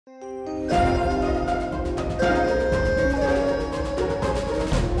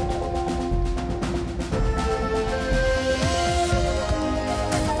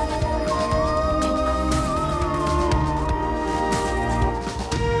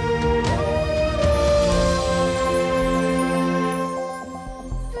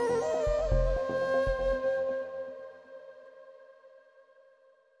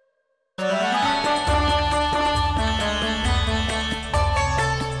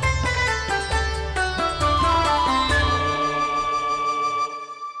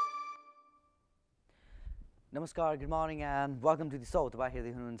Namaskar, good morning and welcome to the show. तपाईं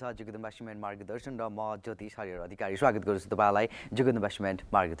हेर्दै हुनुहुन्छ जुगत इन्भेस्टमेन्ट मार्गदर्शन र म ज्योतिष हरिहर अधिकारी स्वागत गर्छु तपाईलाई जुगत इन्भेस्टमेन्ट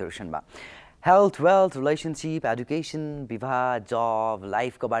मार्गदर्शनमा। हेल्थ, वेल्थ, रिलेशनशिप, एजुकेसन, विवाह, जब,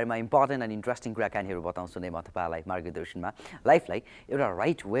 लाइफको बारेमा इम्पोर्टेन्ट एन्ड इन्ट्रेस्टिङ कुराकानीहरू बताउँछु नै म तपाईलाई मार्गदर्शनमा। लाइफलाई एउटा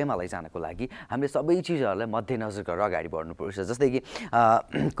राइट वेमा लैजानको लागि हामीले सबै चिजहरूलाई मध्यनजर गरेर अगाडि बढ्नुपर्छ। जस्तै कि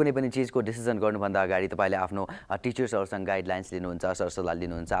कुनै पनि चिजको डिसिजन गर्नुभन्दा अगाडि तपाईले आफ्नो टिचर्सहरूसँग गाइडलाइन्स लिनुहुन्छ, सरसल्लाह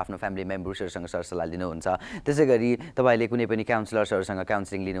लिनुहुन्छ, आफ्नो फ्यामिली मेम्बर्सहरूसँग सरसल्लाह लिनुहुन्छ। त्यसैगरी तपाईले कुनै पनि काउन्सिलर्सहरूसँग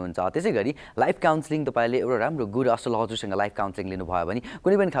काउन्सिलिङ लिनुहुन्छ। त्यसैगरी लाइफ काउन्सिलिङ तपाईले एउटा राम्रो गुड एस्ट्रोलोजरसँग लाइफ काउन्सिलिङ लिनुभयो भने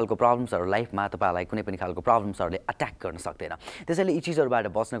कुनै पनि खालको प्रब्लम्सहरू लाइफमा तपाईलाई कुनै पनि खालको प्रब्लम्सहरूले अट्याक गर्न सक्दैन। त्यसैले यी चिजहरूबाट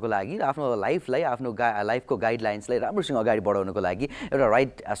बच्नको लागि र आफ्नो लाइफलाई आफ्नो लाइफको गाइडलाइन्सलाई राम्रोसँग अगाडि बढाउनको लागि एउटा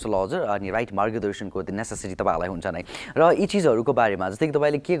राइट एस्ट्रोलोजर अनि राइट मार्गदर्शनको नेसेसिटी तपाईलाई हुन्छ नै। र यी चिजहरूको बारेमा जस्तै कि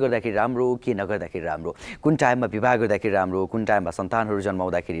तपाईले के गर्दाखेरि राम्रो, के नगर्दाखेरि राम्रो, कुन टाइममा विवाह गर्दाखेरि राम्रो, कुन टाइममा सन्तानहरू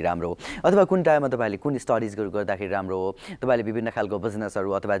जन्माउँदाखेरि राम्रो, अथवा कुन टाइममा तपाईले कुन स्टडिजहरू गर्दाखेरि राम्रो, तपाईले विभिन्न खालको बिजनेसहरू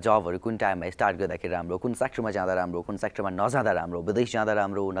अथवा जबहरू कुन टाइममा स्टार्ट गर्दाखेरि राम्रो, कुन सेक्टरमा जाँदा राम्रो, कुन सेक्टरमा नजाँदा राम्रो, विदेश जाँदा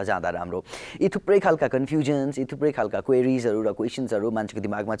राम्रो, नजाँदा राम्रो, यी थुप्रै खालका कन्फ्युजन्स, यी थुप्रै खालका क्वेरिजहरू र क्वेसन्सहरू मान्छेको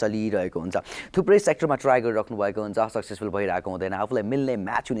दिमागमा चलिरहेको हुन्छ। थुप्रै सेक्टरमा ट्राई गरिराख्नु भएको हुन्छ, सक्सेसफुल भइरहेको हुँदैन, आफूलाई मिल्ने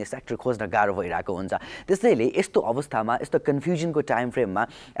म्याच हुने सेक्टर खोज्न गाह्रो भइरहेको हुन्छ। त्यसैले यस्तो अवस्थामा, यस्तो कन्फ्युजनको टाइम फ्रेममा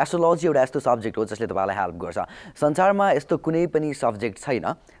एस्ट्रोलोजी एउटा यस्तो सब्जेक्ट हो जसले तपाईलाई हेल्प गर्छ। संसारमा यस्तो कुनै पनि सब्जेक्ट छैन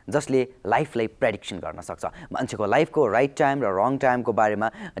जसले लाइफलाई प्रेडिक्सन गर्न सक्छ, मान्छेको लाइफको राइट टाइम र रङ टाइमको बारेमा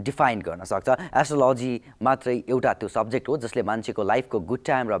डिफाइन गर्न सक्छ। एस्ट्रोलोजी मात्रै एउटा त्यो सब्जेक्ट हो जसले मान्छेको लाइफको गुड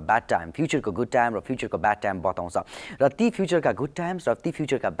टाइम र ब्याड टाइम, फ्युचरको गुड टाइम र फ्युचरको ब्याड टाइम बताउँछ। र ती फ्युचरका गुड टाइम्स र ती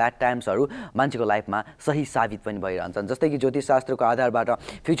फ्युचरका ब्याड टाइम्सहरू मान्छेको लाइफमा सही साबित पनि भइरहन्छन्। जस्तै कि ज्योतिष शास्त्रको आधारबाट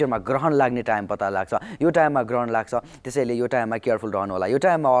फ्युचरमा ग्रहण लाग्ने टाइम पत्ता लाग्छ, यो टाइममा ग्रहण लाग्छ त्यसैले यो टाइममा केयरफुल रहनु होला, यो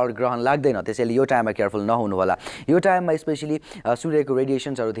टाइममा ग्रहण लाग्दैन त्यसैले यो टाइममा केयरफुल नहुनु होला, यो टाइममा स्पेसली सूर्यको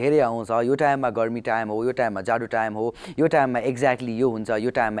रेडिएसन्सहरू धेरै आउँछ, यो टाइममा गर्मी टाइम हो, यो टाइममा जाडो टाइम हो, यो टाइममा एक्ज्याक्टली यो हुन्छ, यो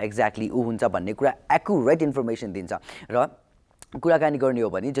टाइममा एक्ज्याक्टली ऊ हुन्छ भन्ने कुरा एक्युरेट इन्फर्मेसन दिन्छ। र कुराकानी गर्ने हो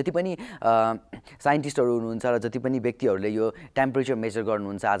भने जति पनि साइन्टिस्टहरू हुनुहुन्छ र जति पनि व्यक्तिहरूले यो टेम्परेचर मेजर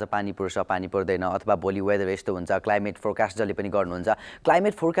गर्नुहुन्छ, आज पानी पर्छ पानी पर्दैन, अथवा भोलि वेदर यस्तो हुन्छ, क्लाइमेट फोरकास्ट जसले पनि गर्नुहुन्छ,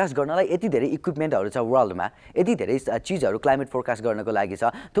 क्लाइमेट फोरकास्ट गर्नलाई यति धेरै इक्विपमेन्टहरू छ वर्ल्डमा, यति धेरै चिजहरू क्लाइमेट फोरकास्ट गर्नको लागि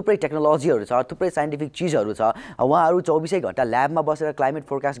छ, थुप्रै टेक्नोलोजीहरू छ, थुप्रै साइन्टिफिक चिजहरू छ। उहाँहरू 24 घण्टा ल्याबमा बसेर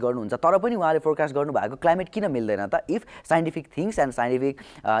क्लाइमेट फोरकास्ट गर्नुहुन्छ, तर पनि उहाँले फोरकास्ट गर्नुभएको क्लाइमेट किन मिल्दैन त? If scientific things and scientific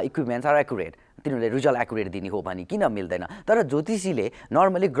equipments are accurate, तिनीहरूले रिजल्ट एक्युरेट दिने हो भने किन मिल्दैन? तर ज्योतिषीले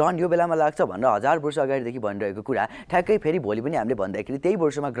नर्मली ग्रहण यो बेलामा लाग्छ भनेर 1000 वर्ष अगाडिदेखि भनिरहेको कुरा ठ्याक्कै फेरि भोलि पनि हामीले भन्दाखेरि त्यही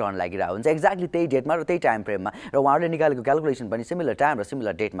वर्षमा ग्रहण लागिरहेको हुन्छ, एक्ज्याक्टली त्यही डेटमा र त्यही टाइम फ्रेममा, र उहाँहरूले निकालेको क्यालकुलेसन पनि सिमिलर टाइम र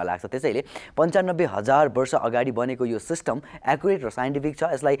सिमिलर डेटमा लाग्छ। त्यसैले 95,000 वर्ष अगाडि बनेको यो सिस्टम एक्युरेट र साइन्टिफिक छ।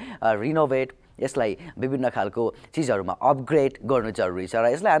 यसलाई रिनोभेट, यसलाई विभिन्न खालको चिजहरूमा अपग्रेड गर्नु जरुरी छ,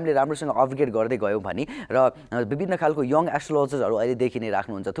 र यसलाई हामीले राम्रोसँग अपग्रेड गर्दै गयौँ भने र विभिन्न खालको यङ एस्ट्रोलोजर्सहरू अहिले देखि नै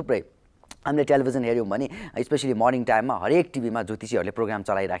राख्नुहुन्छ। थुप्रै हामीले टेलिभिजन हेऱ्यौँ भने स्पेसली मर्निङ टाइममा हरेक टिभीमा ज्योतिषीहरूले प्रोग्राम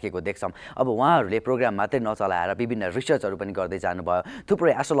चलाइराखेको देख्छौँ। अब उहाँहरूले प्रोग्राम मात्रै नचलाएर विभिन्न रिसर्चहरू पनि गर्दै जानुभयो,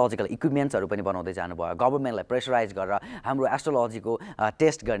 थुप्रै एस्ट्रोलोजिकल इक्विपमेन्ट्सहरू पनि बनाउँदै जानुभयो, गभर्मेन्टलाई प्रेसराइज गरेर हाम्रो एस्ट्रोलोजीको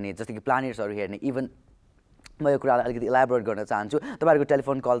टेस्ट गर्ने, जस्तै कि प्लानेट्सहरू हेर्ने। इभन म यो कुरालाई अलिकति इलाबोरेट गर्न चाहन्छु। तपाईँहरूको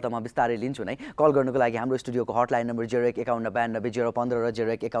टेलिफोन कल त म बिस्तारै लिन्छु नै। कल गर्नुको लागि हाम्रो स्टुडियोको हटलाइन नम्बर 015192 015 र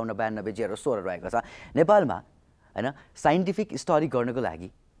 015192 016 रहेको छ। नेपालमा हैन साइन्टिफिक स्टडी गर्नुको लागि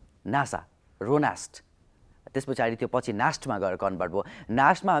नासा, रोनास्ट, त्यस पछाडि त्यो पछि नास्टमा गएर कन्भर्ट भयो।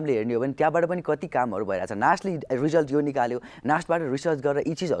 नास्टमा हामीले हेर्ने हो भने त्यहाँबाट पनि कति कामहरू भइरहेछ। नास्टले रिजल्ट यो निकाल्यो, नास्टबाट रिसर्च गरेर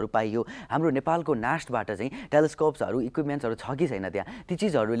यी चिजहरू पाइयो। हाम्रो नेपालको नास्टबाट चाहिँ टेलिस्कोप्सहरू, इक्विपमेन्ट्सहरू छ कि छैन त्यहाँ, ती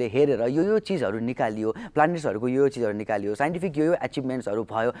चिजहरूले हेरेर यो चिजहरू निकालियो, प्लानेट्सहरूको यो चिजहरू निकालियो, साइन्टिफिक यो एचिभमेन्ट्सहरू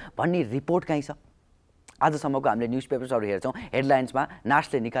भयो भन्ने रिपोर्ट कहीँ छ? आजसम्मको हामीले न्युज पेपर्सहरू हेर्छौँ, हेडलाइन्समा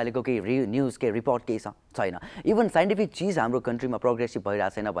नास्टले निकालेको केही न्युज, केही रिपोर्ट केही छैन। इभन साइन्टिफिक चिज हाम्रो कन्ट्रीमा प्रोग्रेसिभ भइरहेको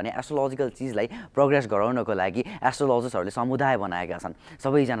छैन भने एस्ट्रोलोजिकल चिजलाई प्रोग्रेस गराउनको लागि एस्ट्रोलोजर्सहरूले समुदाय बनाएका छन्।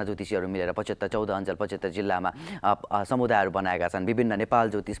 सबैजना ज्योतिषीहरू मिलेर 14 अञ्चल 75 जिल्लामा समुदायहरू बनाएका छन्। विभिन्न नेपाल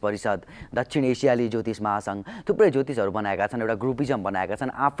ज्योतिष परिषद, दक्षिण एसियाली ज्योतिष महासङ्घ, थुप्रै ज्योतिषहरू बनाएका छन्, एउटा ग्रुपिजम बनाएका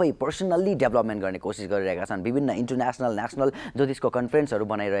छन्, आफै पर्सनल्ली डेभलपमेन्ट गर्ने कोसिस गरिरहेका छन्। विभिन्न इन्टरनेसनल, नेसनल ज्योतिषको कन्फरेन्सहरू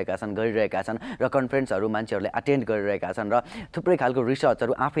बनाइरहेका छन्, गरिरहेका छन्, र कन्फरेन्सहरू मान्छेहरूले अटेन्ड गरिरहेका छन्, र थुप्रै खालको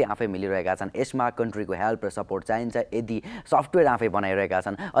रिसर्चहरू आफै मिलिरहेका छन्। यसमा कन्ट्रीको हेल्प र सपोर्ट चाहिन्छ। यदि सफ्टवेयर आफै बनाइरहेका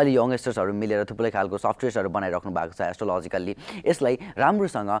छन्, अहिले यङ्गस्टर्सहरू मिलेर थुप्रै खालको सफ्टवेयर्सहरू बनाइराख्नु भएको छ एस्ट्रोलोजिकल्ली। यसलाई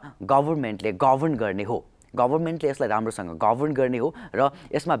राम्रोसँग गभर्मेन्टले गभर्न गर्ने हो, गभर्मेन्टले यसलाई राम्रोसँग गभर्न गर्ने हो, र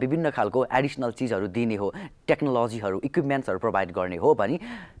यसमा विभिन्न खालको एडिसनल चिजहरू दिने हो, टेक्नोलोजीहरू, इक्विपमेन्ट्सहरू प्रोभाइड गर्ने हो भने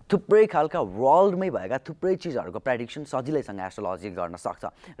थुप्रै खालका वर्ल्डमै भएका थुप्रै चिजहरूको प्रेडिक्सन सजिलैसँग एस्ट्रोलोजी गर्न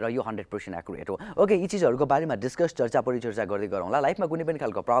सक्छ र यो 100% एक्युरेट हो ओके यी चिजहरूको बारेमा डिस्कस चर्चा परिचर्चा गर्दै गरौँला लाइफमा कुनै पनि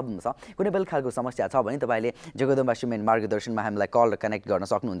खालको प्रब्लम छ कुनै पनि खालको समस्या छ भने तपाईँले जगदम्बा मेन मार्गदर्शनमा हामीलाई कल र कनेक्ट गर्न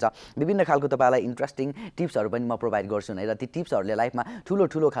सक्नुहुन्छ विभिन्न खालको तपाईँलाई इन्ट्रेस्टिङ टिप्सहरू पनि म प्रोभाइड गर्छु नै र ती टिप्सहरूले लाइफमा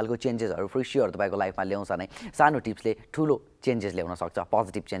ठुलो खालको चेन्जेसहरू फर स्योर तपाईँको लाइफमा ल्याउँछ नै सानो टिप्सले ठुलो चेन्जेस ल्याउन सक्छ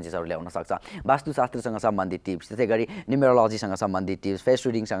पोजिटिभ चेन्जेसहरू ल्याउन सक्छ वास्तुशास्त्रसँग सम्बन्धित टिप्स त्यसै गरी न्युमेरोलोजीसँग सम्बन्धित टिप्स फेस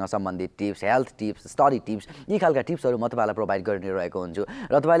रिडिङसँग सम्बन्धित tips health tips study tips यी खालका टिप्सहरू म तपाईँलाई प्रोभाइड गरिरहेको हुन्छु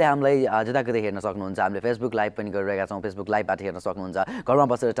र तपाईँले हामीलाई जताकतै हेर्न सक्नुहुन्छ हामीले फेसबुक लाइभ पनि गरिरहेका छौँ फेसबुक लाइभबाट हेर्न सक्नुहुन्छ घरमा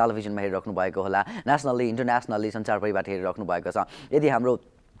बसेर टेलिभिजनमा हेरिराख्नु भएको होला नेसनल्ली इन्टरनेसनल्ली संसारभरिबाट हेरिराख्नु भएको छ यदि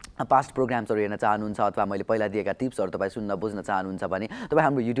हाम्रो पास्ट प्रोग्राम्सहरू हेर्न चाहनुहुन्छ अथवा मैले पहिला दिएका टिप्सहरू तपाईँ सुन्न बुझ्न चाहनुहुन्छ भने तपाईँ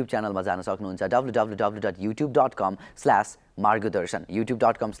हाम्रो युट्युब च्यानलमा जान सक्नुहुन्छ www.youtube.com/margadarsan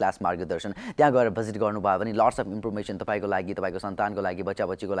youtube.com/margadarsan त्यहाँ गएर भिजिट गर्नुभयो भने लट्स अफ इन्फर्मेसन तपाईँको लागि तपाईँको सन्तानको लागि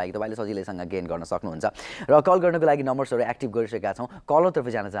बच्चाबच्चीको लागि तपाईँले सजिलैसँग गेन गर्न सक्नुहुन्छ र कल गर्नको लागि नम्बर्सहरू एक्टिभ गरिसकेका छौँ कलरतर्फ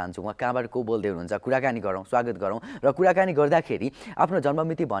जान चाहन्छु उहाँ कहाँबाट को बोल्दै हुनुहुन्छ कुराकानी गरौँ स्वागत गरौँ र कुराकानी गर्दाखेरि आफ्नो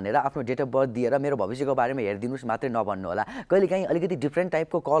जन्ममिति भनेर आफ्नो डेट अफ बर्थ दिएर मेरो भविष्यको बारेमा हेरिदिनुहोस् मात्रै नभन्नु होला कहिलेकाहीँ अलिकति डिफ्रेन्ट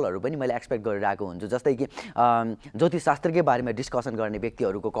टाइपको कलहरू पनि मैले एक्सपेक्ट गरिरहेको हुन्छु जस्तै कि ज्योतिषशास्त्रकै बारेमा डिस्कसन गर्ने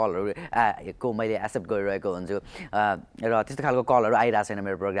व्यक्तिहरूको कलहरू को मैले एक्सेप्ट गरिरहेको हुन्छु र त्यस्तो खालको कलहरू आइरहेको छैन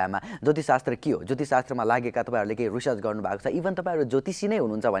मेरो प्रोग्राममा ज्योतिषशास्त्र के हो ज्योतिषशास्त्रमा लागेका तपाईँहरूले केही रिसर्च गर्नुभएको छ इभन तपाईँहरू ज्योतिषी नै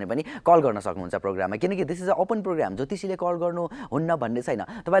हुनुहुन्छ भने पनि कल गर्न सक्नुहुन्छ प्रोग्राममा किनकि this is a open programme ज्योतिषीले call गर्नु हुन्न भन्ने छैन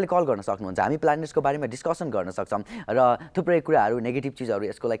तपाईँले कल गर्न सक्नुहुन्छ हामी प्लानेट्सको बारेमा डिस्कसन गर्न सक्छौँ र थुप्रै कुराहरू नेगेटिभ चिजहरू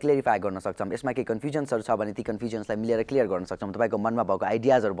यसकोलाई क्लियरिफाई गर्न सक्छौँ यसमा केही कन्फ्युजन्सहरू छ भने ती कन्फ्युजन्सलाई मिलेर क्लियर गर्न सक्छौँ तपाईँको मनमा भएको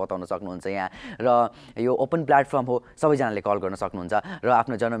आइडियाजहरू बताउन सक्नुहुन्छ यहाँ र यो ओपन प्लेटफर्म हो सबैजनाले कल गर्न सक्नुहुन्छ र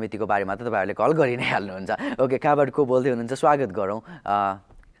आफ्नो जन्ममितिको बारेमा त तपाईँहरूले कल गरि नै हाल्नुहुन्छ ओके कहाँबाट को बोल्दै हुनुहुन्छ स्वागत गरौँ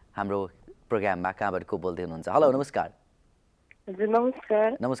हाम्रो प्रोग्राममा कहाँबाट को बोल्दै हुनुहुन्छ हेलो नमस्कार हजुर नमस्कार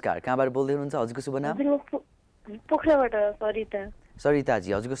नमस्कार कहाँबाट बोल्दै हुनुहुन्छ हजुरको शुभ नाम पोखराबाट सरिता सरिताजी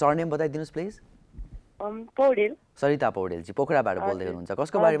हजुरको सरनेम बताइदिनुहोस् प्लिज पौडेल सरिता पौडेलजी पोखराबाट बोल्दै हुनुहुन्छ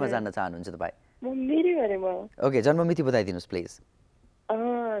कसको बारेमा जान्न चाहनुहुन्छ तपाईँ मेरै बारेमा ओके जन्ममिति बताइदिनुहोस् प्लिज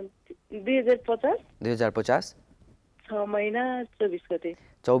 2050 6 महिना 24 गते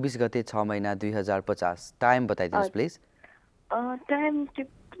 24 गते 6 महिना 2050 टाइम बताइदिनुहोस् प्लिज टाइम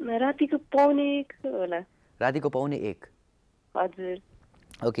रातिको 1:45 होला रातिको 1:45 हजुर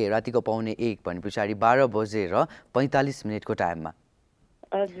ओके रातिको 1:45 भने पछाडि 12:45 को टाइममा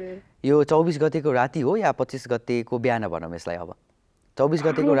हजुर यो 24 गतेको राति हो या 25 गतेको बिहान भनौँ यसलाई अब 24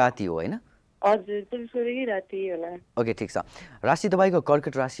 गतेको राति हो होइन हजुर 24 गतेकै राति होला ओके ठिक छ राशि तपाईँको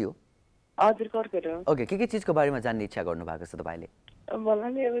कर्कट राशि हो हजुर कर्कट हो ओके के चिजको बारेमा जान्ने इच्छा गर्नु भएको छ तपाईँले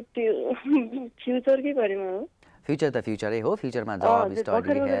भन्नाले अब त्यो फ्युचरकै बारेमा हो फ्युचर त फ्युचरै हो फ्युचरमा जब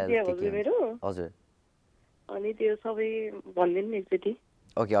स्टडी हेल्थ हजुर अनि त्यो सबै भन्दिनु नि एकचोटि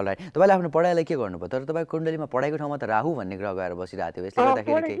ओके अलराइट तपाईँले आफ्नो पढाइलाई के गर्नुभयो तर तपाईँको कुण्डलीमा पढाइको ठाउँमा त राहु भन्ने ग्रह गएर बसिरहेको थियो यसले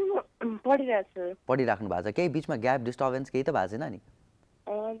गर्दाखेरि पढिराख्नु भएको छ केही बिचमा ग्याप डिस्टर्बेन्स केही त भएको छैन नि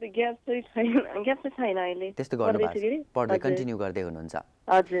त्यस्तो गर्नुभएको पढ्दै कन्टिन्यू गर्दै हुनुहुन्छ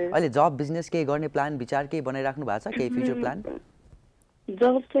अहिले जब बिजनेस केही गर्ने प्लान विचार केही बनाइराख्नु भएको छ केही फ्युचर प्लान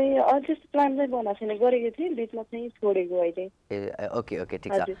जब चाहिँ अझै प्लान चाहिँ बनाएको छैन गरेको थिएँ बिचमा चाहिँ छोडेको अहिले ए ओके ओके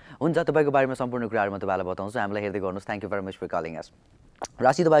ठिक छ हुन्छ तपाईँको बारेमा सम्पूर्ण कुराहरू म तपाईँलाई बताउँछु हामीलाई हेर्दै गर्नुहोस् thank you very much for calling अस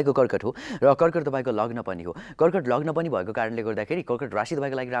राशि तपाईँको कर्कट हो र कर्कट तपाईँको लग्न पनि हो कर्कट लग्न पनि भएको कारणले गर्दाखेरि कर्कट राशि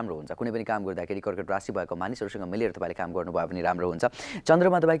तपाईँको लागि राम्रो हुन्छ कुनै पनि काम गर्दाखेरि कर्कट राशि भएको मानिसहरूसँग मिलेर तपाईँले काम गर्नुभयो भने राम्रो हुन्छ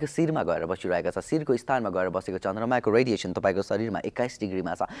चन्द्रमा तपाईँको शिरमा गएर बसिरहेको छ शिरको स्थानमा गएर बसेको चन्द्रमाको रेडिएसन तपाईँको शरीरमा 21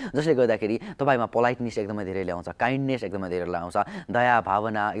 डिग्रीमा छ जसले गर्दाखेरि तपाईँमा पोलाइटनेस एकदमै धेरै ल्याउँछ काइन्डनेस एकदमै धेरै ल्याउँछ दया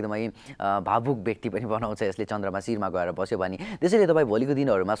भावना एकदमै भावुक व्यक्ति पनि बनाउँछ यसले चन्द्रमा शिरमा गएर बस्यो भने त्यसैले तपाईँ भोलिको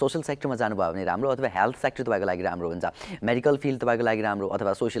दिनहरूमा सोसल सेक्टरमा जानुभयो भने राम्रो अथवा हेल्थ सेक्टर तपाईँको लागि राम्रो हुन्छ मेडिकल फिल्ड तपाईँको लागि राम्रो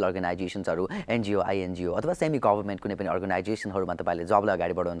अथवा सोशल अर्गनाइजेसन्सहरू एनजिओ आइएनजिओ अथवा सेमी गभर्मेन्ट कुनै पनि अर्गनाइजेसनहरूमा तपाईँले जबलाई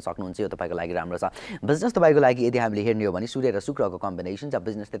अगाडि बढाउन सक्नुहुन्छ यो तपाईँको लागि राम्रो छ बिजनेस तपाईँको लागि यदि हामीले हेर्ने हो भने सूर्य र शुक्रको कम्बिनेसन छ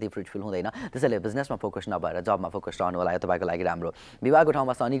बिजनेस त्यति फ्रुटफुल हुँदैन त्यसैले बिजनेसमा फोकस नभएर जबमा फोकस रहनु होला यो तपाईँको लागि राम्रो विवाहको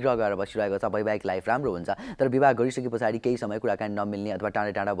ठाउँमा शनि ग्रह गएर बसिरहेको छ वैवाहिक लाइफ राम्रो हुन्छ तर विवाह गरिसके पछाडि केही समय कुराकानी नमिल्ने अथवा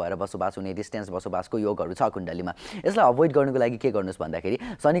टाढा टाढा भएर बसोबास हुने डिस्टेन्स बसोबासको योगहरू छ कुण्डलीमा यसलाई अभोइड गर्नुको लागि के गर्नुहोस् भन्दाखेरि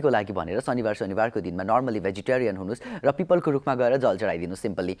शनिको लागि भनेर शनिबारको दिनमा नर्मली भेजिटेरियन हुनुहोस् र पिपलको रुखमा गएर जल चढाइदिनुहोस्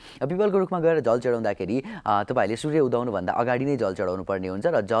सिम्पली पिपलको रुखमा गएर जल चढाउँदाखेरि तपाईँले सूर्य उदाउनुभन्दा अगाडि नै जल चढाउनु पर्ने हुन्छ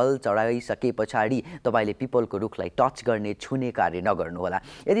र जल चढाइसके पछाडि तपाईँले पिपलको रुखलाई टच गर्ने छुने कार्य नगर्नु होला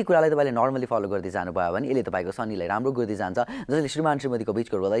यदि कुरालाई तपाईँले नर्मली फलो गर्दै जानुभयो भने यसले तपाईँको शनिलाई राम्रो गर्दै जान्छ जसले श्रीमान श्रीमतीको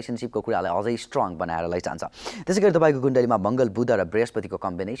बिचको रिलेसनसिपको कुरालाई अझै स्ट्रङ बनाएर लैजान्छ त्यसै गरी तपाईँको कुण्डलीमा मङ्गल बुध र बृहस्पतिको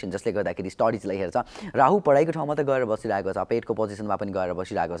कम्बिनेसन जसले गर्दाखेरि स्टडिजलाई हेर्छ राहु पढाइको ठाउँमा त गएर बसिरहेको छ पेटको पोजिसनमा पनि गएर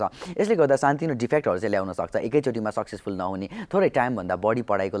बसिरहेको छ यसले गर्दा सानोतिनो डिफेक्टहरू चाहिँ ल्याउन सक्छ एकैचोटिमा सक्सेसफुल नहुने थोरै टाइमभन्दा बढी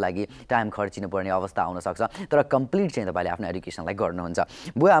पढाइको लागि टाइम खर्चिनुपर्ने अवस्था आउन सक्छ तर कम्प्लिट चाहिँ तपाईँले आफ्नो एजुकेसनलाई गर्नुहुन्छ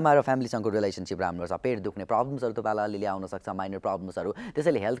बुवा आमा र फ्यामिलीसँगको रिलेसनसिप राम्रो छ पेट दुख्ने प्रब्लम्सहरू तपाईँलाई अलिअलि आउन सक्छ माइनर प्रब्लम्सहरू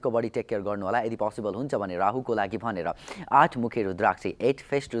त्यसैले हेल्थको बढी टेक केयर गर्नु होला यदि पोसिबल हुन्छ भने राहुको लागि भनेर 8 मुखे रुद्राक्ष 8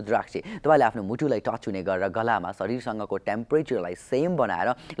 फेस्ट रुद्राक्ष तपाईँले आफ्नो मुटुलाई टच हुने गरेर गलामा शरीरसँगको टेम्परेचरलाई सेम बनाएर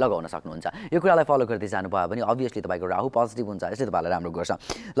लगाउन सक्नुहुन्छ यो कुरालाई फलो गर्दै जानुभयो भने अभियसली तपाईँको राहु पोजिटिभ हुन्छ यसले तपाईँलाई राम्रो गर्छ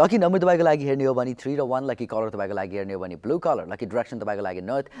लकी नम्बर तपाईँको लागि हेर्ने हो भने 3 र 1 लकी कलर तपाईँको लागि हेर्ने हो भने ब्लू कलर लकी डाइरेक्सन तपाईँको लागि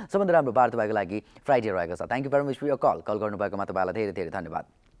नर्थ सबभन्दा राम्रो बार तपाईँको लागि फ्राइडे रहेको छ thank you very much for your call गर्नुभएकोमा तपाईँलाई धेरै धेरै धन्यवाद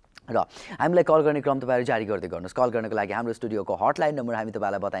र हामीलाई कल गर्ने क्रम तपाईँहरू जारी गर्दै गर्नुहोस् कल गर्नको लागि हाम्रो स्टुडियोको हटलाइन नम्बर हामी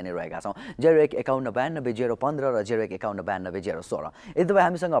तपाईँलाई बताइ नै रहेका छौँ 0151929015 र 0151929016 यदि तपाईँ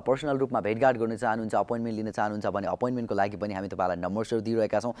हामीसँग पर्सनल रूपमा भेटघाट गर्न चाहनुहुन्छ अपोइन्टमेन्ट लिन चाहनुहुन्छ भने अपोइन्टमेन्टको लागि पनि हामी तपाईँलाई नम्बरहरू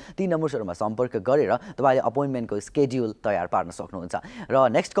दिइरहेका छौँ ती नम्बरहरूमा सम्पर्क गरेर तपाईँले अपोइन्टमेन्टको स्केड्युल तयार पार्न सक्नुहुन्छ र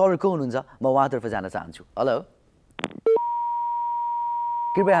नेक्स्ट कलर को हुनुहुन्छ म उहाँतर्फ जान चाहन्छु हेलो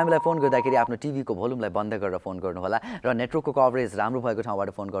कृपया हामीलाई फोन गर्दाखेरि आफ्नो टिभीको भोल्युमलाई बन्द गरेर फोन गर्नुहोला र नेटवर्कको कभरेज राम्रो भएको ठाउँबाट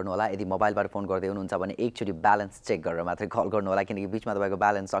फोन गर्नुहोला यदि मोबाइलबाट फोन गर्दै हुनुहुन्छ भने एकचोटि ब्यालेन्स चेक गरेर मात्रै कल गर्नुहोला किनकि बिचमा तपाईँको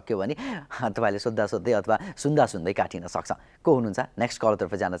ब्यालेन्स सक्यो भने तपाईँले सोद्धा सोध्दै अथवा सुन्दा सुन्दै काटिन सक्छ को हुनुहुन्छ नेक्स्ट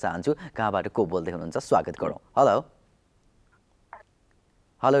कलतर्फ जान चाहन्छु कहाँबाट को बोल्दै हुनुहुन्छ स्वागत गरौँ हेलो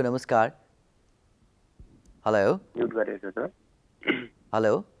हेलो नमस्कार हेलो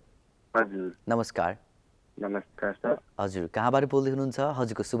हेलो हजुर नमस्कार नमस्कार सर हजुर कहाँबाट बोल्दै हुनुहुन्छ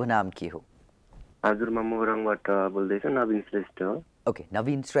हजुरको शुभ नाम के हो हजुर म मोरङबाट बोल्दैछु नवीन श्रेष्ठ हो ओके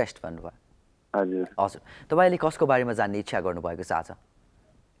नवीन श्रेष्ठ भन्नुभयो हजुर हजुर तपाईँले कसको बारेमा जान्ने इच्छा गर्नुभएको छ आज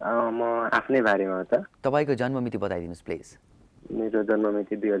म आफ्नै बारेमा हो त तपाईँको जन्ममिति बताइदिनुहोस् प्लिज मेरो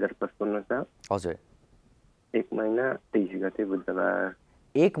जन्ममिति 2055 छ हजुर 1 महिना 23 गते बुधबार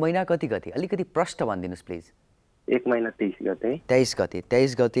 1 महिना कति गते अलिकति प्रष्ट भनिदिनुहोस् प्लिज 1 महिना 23 गते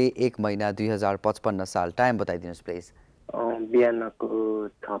 23 गते 1 महिना 2055 साल टाइम बताइदिनुहोस् प्लिज बिहानको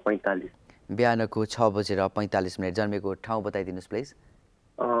 6:45 बिहानको 6:45 जन्मेको ठाउँ बताइदिनुहोस् प्लिज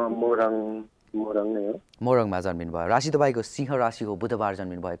मोरङ नै हो मोरङमा जन्मिनु भयो राशि तपाईँको सिंह राशि हो बुधबार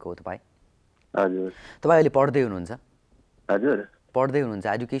जन्मिनु भएको हो तपाईँ हजुर तपाईँ अहिले पढ्दै हुनुहुन्छ हजुर पढ्दै हुनुहुन्छ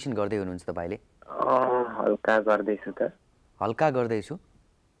एजुकेसन गर्दै हुनुहुन्छ तपाईँले हल्का गर्दैछु त हल्का गर्दैछु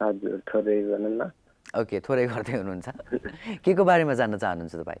हजुर थोरै भनौँ न ओके थोरै गर्दै हुनुहुन्छ के को बारेमा जान्न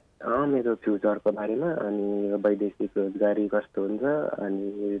चाहनुहुन्छ तपाईँ मेरो फ्युचरको बारेमा अनि वैदेशिक रोजगारी कस्तो हुन्छ अनि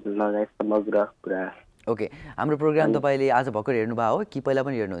लगायत समग्र कुरा ओके हाम्रो प्रोग्राम तपाईँले आज भर्खर हेर्नुभयो हो कि पहिला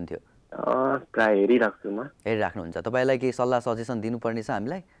पनि हेर्नुहुन्थ्यो प्राय हेरिराख्छु म हेरिराख्नुहुन्छ तपाईँलाई केही सल्लाह सजेसन दिनुपर्ने छ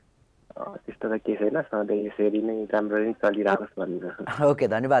हामीलाई त्यस्तो त के छैन सधैँ यसरी नै राम्ररी चलिरहोस् भनेर ओके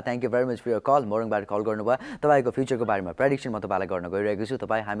धन्यवाद thank you very much for your call मोरङबाट call गर्नुभयो तपाईँको फ्युचरको बारेमा प्रेडिक्सन म तपाईँलाई गर्न गइरहेको छु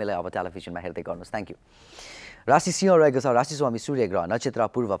तपाईँ हामीलाई अब टेलिभिजनमा हेर्दै गर्नुहोस् थ्याङ्क यू राशि सिंह रहेको छ राशि स्वामी सूर्य ग्रह नक्षत्र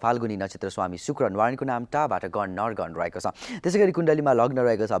पूर्व फाल्गुनी नक्षत्र स्वामी शुक्र नारायणको नाम टाबाट गण नरगण रहेको छ त्यसै गरी कुण्डलीमा लग्न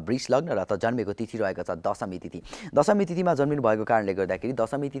रहेको छ वृष लग्न र त जन्मेको तिथि रहेको छ दशमी तिथि दशमी तिथिमा जन्मिनु भएको कारणले गर्दाखेरि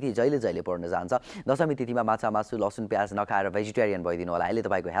दशमी तिथि जहिले जहिले पर्न जान्छ दशमी तिथिमा माछा मासु लसुन प्याज नखाएर भेजिटेरियन भइदिनु होला यसले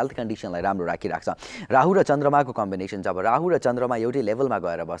तपाईँको हेल्थ कन्डिसनलाई राम्रो राखिराख्छ राहु र चन्द्रमाको कम्बिनेसन जब राहु र चन्द्रमा एउटै लेभलमा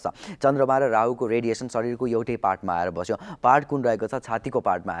गएर बस्छ चन्द्रमा र राहुको रेडिएसन शरीरको एउटै पार्टमा आएर बस्यो पार्ट कुन रहेको छ छातीको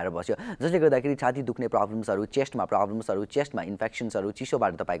पार्टमा आएर बस्यो जसले गर्दाखेरि छाती दुख्ने प्रब्लम्सहरू चेस्टमा प्रब्लम्सहरू चेस्टमा इन्फेक्सन्सहरू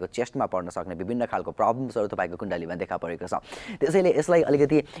चिसोबाट तपाईँको चेस्टमा पर्न सक्ने विभिन्न खालको प्रब्लम्सहरू तपाईँको कुण्डलीमा देखा परेको छ त्यसैले यसलाई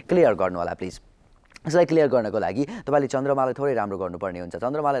अलिकति क्लियर गर्नु होला प्लिज यसलाई क्लियर गर्नको लागि तपाईँले चन्द्रमालाई थोरै राम्रो गर्नुपर्ने हुन्छ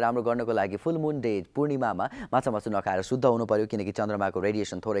चन्द्रमालाई राम्रो गर्नको लागि फुल मुन डे पूर्णिमामा माछा मासु नखाएर शुद्ध हुनु पर्यो किनकि चन्द्रमाको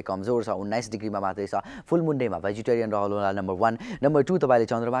रेडिएसन थोरै कमजोर छ 19 डिग्रीमा मात्रै छ फुल मुन डेमा भेजिटेरियन रहनु होला नम्बर 1 नम्बर 2 तपाईँले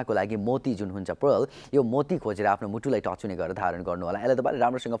चन्द्रमाको लागि मोती जुन हुन्छ पर्ल यो मोती खोजेर आफ्नो मुटुलाई टच हुने गरेर धारण गर्नु होला यसलाई तपाईँले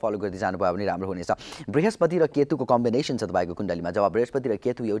राम्रोसँग फलो गर्दै जानुभयो भने राम्रो हुनेछ बृहस्पति र केतुको कम्बिनेसन छ तपाईँको कुण्डलीमा जब बृहस्पति र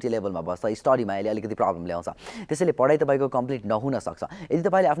केतु एउटै लेभलमा बस्छ स्टडीमा यसले अलिकति प्रब्लम ल्याउँछ त्यसैले पढाइ तपाईँको कम्प्लिट नहुन सक्छ यदि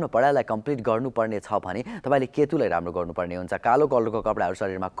तपाईँले आफ्नो पढाइलाई कम्प्लिट गर्नुपर्ने छ भने तपाईँले केतुलाई राम्रो गर्नुपर्ने हुन्छ कालो कलरको कपडाहरू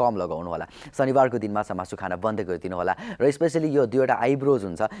शरीरमा कम लगाउनु होला शनिबारको दिन माछा मासु खाना बन्द गरिदिनु होला र स्पेसली यो दुईवटा आइब्रोज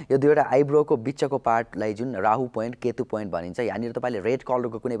हुन्छ यो दुईवटा आइब्रोको बिचको पार्टलाई जुन राहु पोइन्ट केतु पोइन्ट भनिन्छ यहाँनिर तपाईँले रेड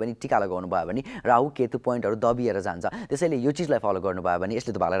कलरको कुनै पनि टिका लगाउनु भयो भने राहु केतु पोइन्टहरू दबिएर जान्छ त्यसैले यो चिजलाई फलो गर्नुभयो भने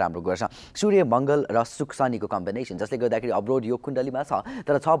यसले तपाईँलाई राम्रो गर्छ सूर्य मङ्गल र शुक्र शनिको कम्बिनेसन जसले गर्दाखेरि अब्रोड यो कुण्डलीमा छ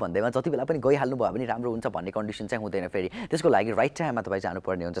तर छ भन्दैमा जति बेला पनि गइहाल्नु भयो भने राम्रो हुन्छ भन्ने कन्डिसन चाहिँ हुँदैन फेरि त्यसको लागि राइट टाइममा तपाईँ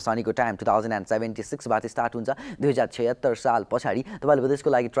जानुपर्ने हुन्छ शनिको टाइम 2076 बाट स्टार्ट हुन्छ 2076 साल पछाडि तपाईँले त्यसको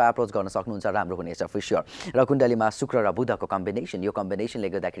लागि ट्राई अप्रोच गर्न सक्नुहुन्छ राम्रो हुनेछ फर स्योर र कुण्डलीमा शुक्र र बुधको कम्बिनेसन यो कम्बिनेसनले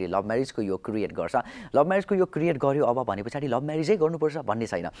गर्दाखेरि लभ म्यारेजको योग क्रिएट गर्छ लभ म्यारेजको योग क्रिएट गर्यो अब भने पछाडि लभ म्यारेजै गर्नुपर्छ भन्ने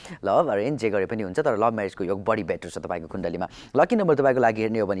छैन लभ अरेन्ज जे गरे पनि हुन्छ तर लभ म्यारेजको योग बढी बेटर छ तपाईँको कुण्डलीमा लकी नम्बर तपाईँको लागि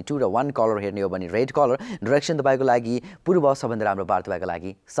हेर्ने हो भने 2 र 1 कलर हेर्ने हो भने रेड कलर डाइरेक्सन तपाईँको लागि पूर्व सबभन्दा राम्रो बार तपाईँको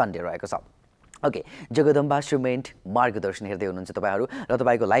लागि सन्डे रहेको छ ओके जगदम्बा श्रीमेन्ट मार्गदर्शन हेर्दै हुनुहुन्छ तपाईँहरू र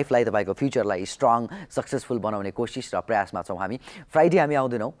तपाईँको लाइफलाई तपाईँको फ्युचरलाई स्ट्रङ सक्सेसफुल बनाउने कोसिस र प्रयासमा छौँ हामी फ्राइडे हामी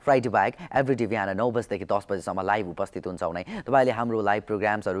आउँदैनौँ फ्राइडे बाहेक एभ्रिडे बिहान 9 बजेदेखि 10 बजेसम्म लाइभ उपस्थित हुन्छौँ नै तपाईँले हाम्रो लाइभ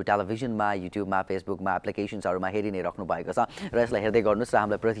प्रोग्राम्सहरू टेलिभिजनमा युट्युबमा फेसबुकमा एप्लिकेसन्सहरूमा हेरि नै राख्नु भएको छ र यसलाई हेर्दै गर्नुहोस् र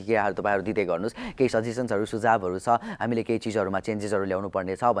हामीलाई प्रतिक्रियाहरू तपाईँहरू दिँदै गर्नुहोस् केही सजेसन्सहरू सुझावहरू छ हामीले केही चिजहरूमा चेन्जेसहरू ल्याउनु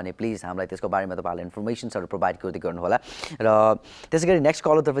पर्ने छ भने प्लिज हामीलाई त्यसको बारेमा तपाईँहरूले इन्फर्मेसन्सहरू प्रोभाइड गर्दै गर्नुहोला र त्यसै गरी नेक्स्ट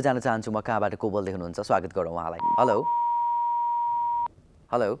कलरतर्फ जान चाहन्छु म कहाँबाट को बोल्दै हुनुहुन्छ स्वागत गरौँ उहाँलाई हेलो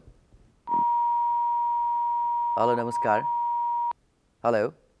हेलो हेलो नमस्कार हेलो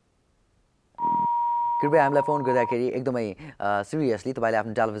कृपया हामीलाई फोन गर्दाखेरि एकदमै सिरियसली तपाईँले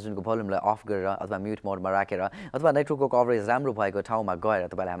आफ्नो टेलिभिजनको भोल्युमलाई अफ गरेर अथवा म्युट मोडमा राखेर अथवा नेटवर्कको कभरेज राम्रो भएको ठाउँमा गएर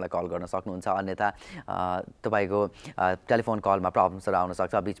तपाईँले हामीलाई कल गर्न सक्नुहुन्छ अन्यथा तपाईँको टेलिफोन कलमा प्रब्लम्सहरू आउन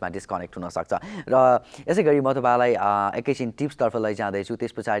सक्छ बिचमा डिस्कनेक्ट हुनसक्छ र यसै गरी म तपाईँलाई एकैछिन टिप्सतर्फ लैजाँदैछु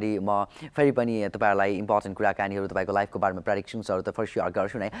त्यस पछाडि म फेरि पनि तपाईँहरूलाई इम्पोर्टेन्ट कुराकानीहरू तपाईँको लाइफको बारेमा प्रेडिक्सन्सहरू त फर्स्ट सेयर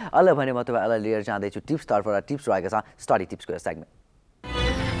गर्छु नै अहिले भने म तपाईँलाई लिएर जाँदैछु टिप्सतर्फ र टिप्स रहेको छ स्टडी टिप्सको यो सेगमेन्ट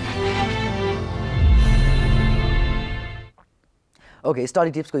ओके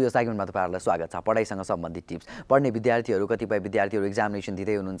स्टडी टिप्सको यो सेगमेन्टमा तपाईँहरूलाई स्वागत छ पढाइसँग सम्बन्धित टिप्स पढ्ने विद्यार्थीहरू कतिपय विद्यार्थीहरू एक्जामिनेसन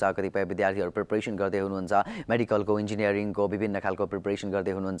दिँदै हुनुहुन्छ कतिपय विद्यार्थीहरू प्रिपरेसन गर्दै हुनुहुन्छ मेडिकलको इन्जिनियरिङको विभिन्न खालको प्रिपरेसन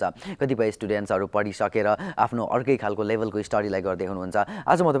गर्दै हुनुहुन्छ कतिपय स्टुडेन्ट्सहरू पढिसकेर आफ्नो अर्कै खालको लेभलको स्टडीलाई गर्दै हुनुहुन्छ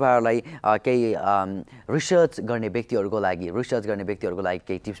आज म तपाईँहरूलाई केही रिसर्च गर्ने व्यक्तिहरूको लागि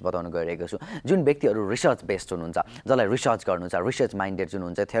केही टिप्स बताउन गइरहेको छु जुन व्यक्तिहरू रिसर्च बेस्ड हुनुहुन्छ जसलाई रिसर्च गर्नुहुन्छ रिसर्च माइन्डेड जुन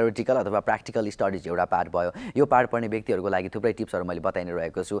हुन्छ थ्योरिटिकल अथवा प्र्याक्टिकल स्टडिज एउटा पार्ट भयो यो पार्ट पढ्ने व्यक्तिहरूको लागि थुप्रै टिप्सहरू मैले बताइ नै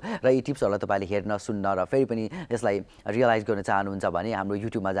रहेको छु र यी टिप्सहरूलाई तपाईँले हेर्न सुन्न र फेरि पनि यसलाई रियलाइज गर्न चाहनुहुन्छ भने हाम्रो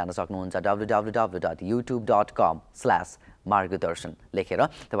युट्युबमा जान सक्नुहुन्छ www.youtube.com/मार्गदर्शन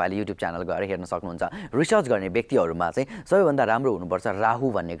लेखेर तपाईँले युट्युब च्यानल गएर हेर्न सक्नुहुन्छ रिसर्च गर्ने व्यक्तिहरूमा चाहिँ सबैभन्दा राम्रो हुनुपर्छ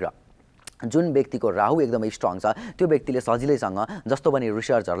राहु भन्ने ग्रह जुन व्यक्तिको राहु एकदमै स्ट्रङ छ त्यो व्यक्तिले सजिलैसँग जस्तो पनि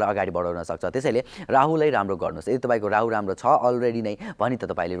रिसर्चहरूलाई अगाडि बढाउन सक्छ त्यसैले राहुलाई राम्रो गर्नुहोस् यदि तपाईँको राहु राम्रो छ अलरेडी नै भने त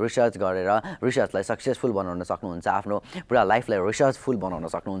तपाईँले रिसर्च गरेर रिसर्चलाई सक्सेसफुल बनाउन सक्नुहुन्छ आफ्नो पुरा लाइफलाई रिसर्चफुल बनाउन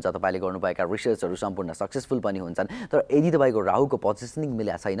सक्नुहुन्छ तपाईँले गर्नुभएका रिसर्चहरू सम्पूर्ण सक्सेसफुल पनि हुन्छन् तर यदि तपाईँको राहुको पोजिसनिङ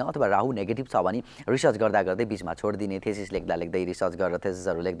मिलेको छैन अथवा राहु नेगेटिभ छ भने रिसर्च गर्दा गर्दै बिचमा छोडिदिने थेसिस लेख्दा लेख्दै रिसर्च गरेर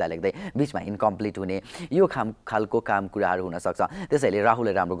थेसिसहरू लेख्दा लेख्दै बिचमा इन्कम्प्लिट हुने यो खालको काम कुराहरू हुनसक्छ त्यसैले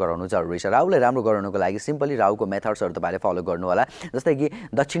राहुलाई राम्रो गराउनु जरुरी छ राहुलाई राम्रो गराउनको लागि सिम्पली राहुको मेथड्सहरू तपाईँले फलो गर्नु होला जस्तै कि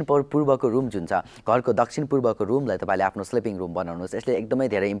दक्षिण पूर्वको रुम जुन छ घरको दक्षिण पूर्वको रुमलाई तपाईँले आफ्नो स्लिपिङ रुम बनाउनुहोस् यसले एकदमै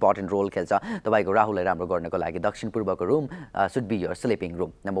धेरै इम्पोर्टेन्ट रोल खेल्छ तपाईँको राहुलाई राम्रो गर्नको लागि दक्षिण पूर्वको room should be your sleeping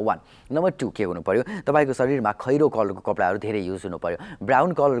room number 1 number 2 के हुनु पर्यो तपाईँको शरीरमा खैरो कलरको कपडाहरू धेरै युज हुनु पर्यो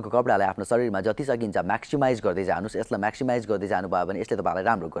ब्राउन कलरको कपडालाई आफ्नो शरीरमा जति सकिन्छ म्याक्सिमाइज गर्दै जानुहोस् यसलाई म्याक्सिमाइज गर्दै जानुभयो भने यसले तपाईँलाई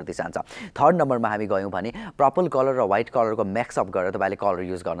राम्रो गर्दै जान्छ थर्ड नम्बरमा हामी गयौँ भने पर्पल कलर र व्हाइट कलरको मिक्सअप गरेर तपाईँले कलर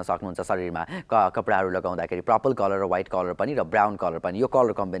युज गर्न सक्नुहुन्छ शरीरमा कपडाहरू लगाउँदाखेरि पर्पल कलर र व्हाइट कलर पनि र ब्राउन कलर पनि यो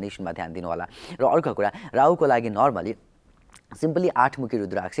कलर कम्बिनेसनमा ध्यान दिनु होला र अर्को कुरा राहुको लागि नर्मली सिम्पली 8 मुखी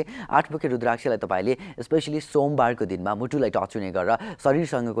रुद्राक्षलाई तपाईँले स्पेसली सोमबारको दिनमा मुटुलाई टच हुने गरेर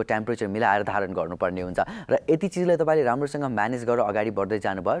शरीरसँगको टेम्परेचर मिलाएर धारण गर्नुपर्ने हुन्छ र यति चिजलाई तपाईँले राम्रोसँग म्यानेज गरेर अगाडि बढ्दै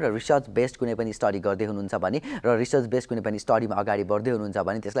जानुभयो र रिसर्च बेस्ड कुनै पनि स्टडी गर्दै हुनुहुन्छ भने र रिसर्च बेस्ड कुनै पनि स्टडीमा अगाडि बढ्दै हुनुहुन्छ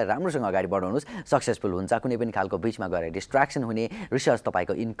भने त्यसलाई राम्रोसँग अगाडि बढाउनुहोस् सक्सेसफुल हुन्छ कुनै पनि खालको बिचमा गएर डिस्ट्र्याक्सन हुने रिसर्च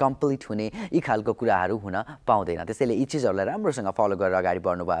तपाईँको इन्कम्प्लिट हुने यी खालको कुराहरू हुन पाउँदैन त्यसैले यी चिजहरूलाई राम्रोसँग फलो गरेर अगाडि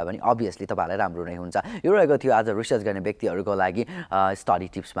बढ्नुभयो भने अभियसली तपाईँलाई राम्रो नै हुन्छ यो रहेको थियो आज रिसर्च गर्ने व्यक्तिहरूको लागि स्टडी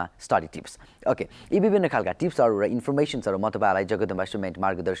टिप्स ओके यी विभिन्न खालका टिप्सहरू र इन्फर्मेसन्सहरू म तपाईँलाई जगदम्बा स्टुडेन्ट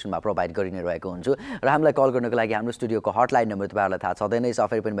मार्गदर्शनमा प्रोभाइड गरिने रहेको हुन्छु र हामीलाई कल गर्नको लागि हाम्रो स्टुडियोको हटलाइन नम्बर तपाईँहरूलाई थाहा छँदै नै छ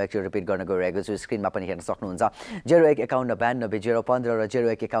फेरि पनि म एकचोटि रिपिट गर्न गइरहेको छु स्क्रिनमा पनि हेर्न सक्नुहुन्छ 0151929015 र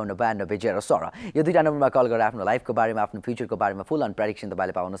 0151929016 यो दुईटा नम्बरमा कल गरेर आफ्नो लाइफको बारेमा आफ्नो फ्युचरको बारेमा फुल अन प्रेडिक्सन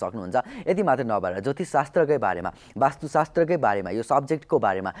तपाईँले पाउन सक्नुहुन्छ यति मात्र नभएर ज्योतिषशास्त्रकै बारेमा वास्तुशास्त्रकै बारेमा यो सब्जेक्टको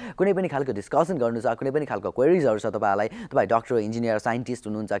बारेमा कुनै पनि खालको डिस्कसन गर्नु छ कुनै पनि खालको क्वेरिजहरू छ तपाईँ डक्टर इन्जिनियर साइन्टिस्ट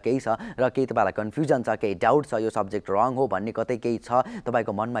हुनुहुन्छ केही छ र केही तपाईँलाई कन्फ्युजन छ केही डाउट छ यो सब्जेक्ट रङ हो भन्ने कतै केही छ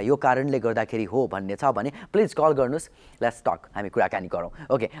तपाईँको मनमा यो कारणले गर्दाखेरि हो भन्ने छ भने प्लिज कल गर्नुहोस् लेट्स टक हामी कुराकानी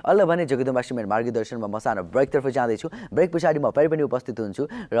गरौँ ओके अहिले भने जगदम्बा स्टुडेन्ट मार्गदर्शनमा म सानो ब्रेकतर्फ जाँदैछु ब्रेक पछाडि म फेरि पनि उपस्थित हुन्छु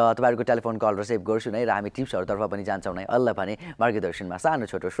र तपाईँहरूको टेलिफोन कल रिसिभ गर्छु नै र हामी टिप्सहरूतर्फ पनि जान्छौँ नै अहिले भने मार्गदर्शनमा सानो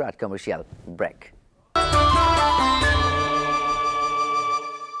छोटो short commercial brake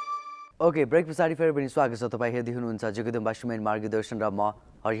okay brake पछाडि फेरि पनि स्वागत छ तपाईँ हेर्दै हुनुहुन्छ जगदम्बा स्टुडेन्ट मार्गदर्शन र म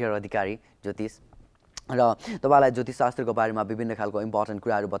हरिहर अधिकारी ज्योतिष र तपाईलाई ज्योतिषशास्त्रको बारेमा विभिन्न खालको इम्पोर्टेन्ट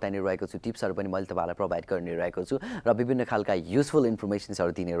कुराहरू बताइने रहेको छु टिप्सहरू पनि मैले तपाईलाई प्रोभाइड गर्ने रहेको छु र विभिन्न खालका युजफुल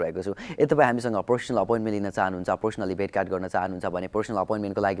इन्फर्मेसन्सहरू दिने रहेको छु यदि तपाईँ हामीसँग पर्सनल अपोइन्टमेन्ट लिन चाहनुहुन्छ पर्सनली भेटघाट गर्न चाहनुहुन्छ भने पर्सनल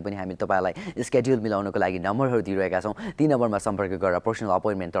अपोइन्टमेन्टको लागि पनि हामी तपाईलाई स्केड्युल मिलाउनको लागि नम्बरहरू दिइरहेका छौँ ती नम्बरमा सम्पर्क गरेर पर्सनल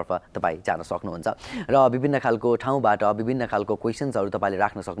अपोइन्टमेन्टतर्फ तपाईँ जान सक्नुहुन्छ र विभिन्न खालको ठाउँबाट विभिन्न खालको क्वेसन्सहरू तपाईँले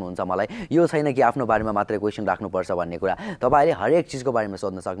राख्न सक्नुहुन्छ मलाई यो छैन कि आफ्नो बारेमा मात्रै क्वेसन राख्नुपर्छ भन्ने कुरा तपाईँले हरेक चिजको बारेमा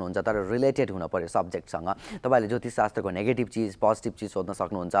सोध्न सक्नुहुन्छ तर रिलेटेड हुन पर्यो सब्जेक्टसँग तपाईले ज्योतिषशास्त्रको नेगेटिभ चिज पोजिटिभ चिज सोध्न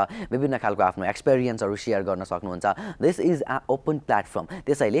सक्नुहुन्छ विभिन्न खालको आफ्नो एक्सपिरियन्सहरू सेयर गर्न सक्नुहुन्छ this is a open platform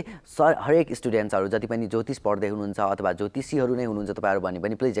त्यसैले हरेक स्टुडेन्ट्सहरू जति पनि ज्योतिष पढ्दै हुनुहुन्छ अथवा ज्योतिषीहरू नै हुनुहुन्छ तपाईँहरू भने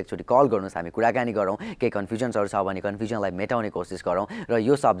पनि प्लिज एकचोटि कल गर्नुहोस् हामी कुराकानी गरौँ केही कन्फ्युजन्सहरू छ भने कन्फ्युजनलाई मेटाउने कोसिस गरौँ र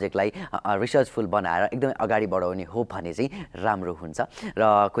यो सब्जेक्टलाई रिसर्चफुल बनाएर एकदमै अगाडि बढाउने हो भने चाहिँ राम्रो हुन्छ र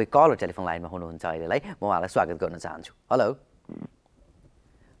कोही कल टेलिफोन लाइनमा हुनुहुन्छ अहिलेलाई म उहाँलाई स्वागत गर्न चाहन्छु हेलो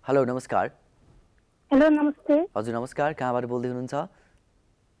हेलो नमस्कार हेलो नमस्ते हजुर नमस्कार कहाँबाट बोल्दै हुनुहुन्छ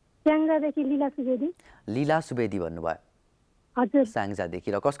स्याङ्जादेखि लीला सुवेदी लीला सुवेदी भन्नुभयो हजुर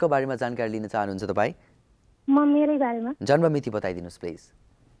स्याङ्जादेखि र कसको बारेमा जानकारी लिन चाहनुहुन्छ तपाईँ म मेरै बारेमा जन्ममिति बताइदिनुहोस् प्लिज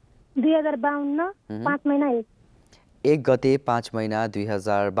 2052 5 महिना 1 गते 5 महिना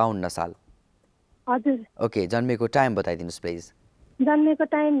 2052 साल हजुर ओके जन्मेको टाइम बताइदिनुहोस् प्लिज जन्मेको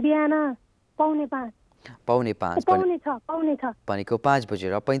टाइम बिहान 4:45 पौने 5 पौने 6 भनेको 5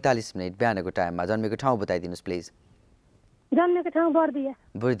 बजेर 45 मिनट बिहानको टाइममा जन्मेको ठाउँ बताइदिनुहोस् प्लिज जन्मेको ठाउँ बर्दिया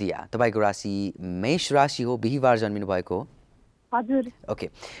बर्दिया तपाईँको राशि मेष राशि हो बिहीबार जन्मिनु भएको हो हजुर ओके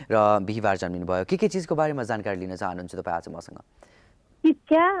र बिहीबार जन्मिनु भयो के चिजको बारेमा जानकारी लिन चाहनुहुन्छ तपाईँ आज मसँग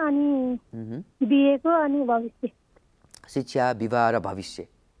शिक्षा अनि बिहेको अनि भविष्य शिक्षा विवाह र भविष्य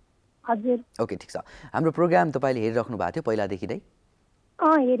हजुर ओके ठिक छ हाम्रो प्रोग्राम तपाईँले हेरिराख्नु भएको थियो पहिलादेखि नै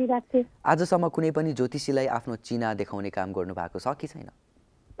हेरिरहेको थिएँ आजसम्म कुनै पनि ज्योतिषीलाई आफ्नो चिना देखाउने काम गर्नु भएको छ कि छैन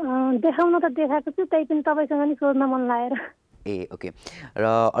देखाउन त देखाएको छु त्यही पनि तपाईँसँग नि सोध्न मन लागेर ए ओके र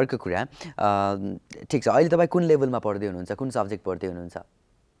अर्को कुरा ठिक छ अहिले तपाईँ कुन लेभलमा पढ्दै हुनुहुन्छ कुन सब्जेक्ट पढ्दै हुनुहुन्छ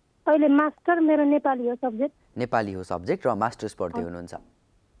अहिले मास्टर मेरो नेपाली हो सब्जेक्ट नेपाली हो सब्जेक्ट र मास्टर्स पढ्दै हुनुहुन्छ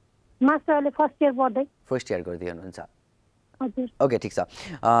मास्टर अहिले फर्स्ट इयर गर्दै हुनुहुन्छ हजुर ओके ठिक छ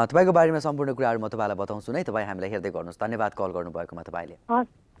तपाईँको बारेमा सम्पूर्ण कुराहरू म तपाईँलाई बताउँछु नै तपाईँ हामीलाई हेर्दै गर्नुहोस् धन्यवाद कल गर्नुभएकोमा तपाईँले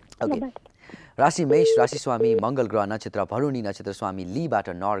ओके राशि मेष राशि स्वामी मङ्गल ग्रह नक्षत्र भरुणी नक्षत्र स्वामी लीबाट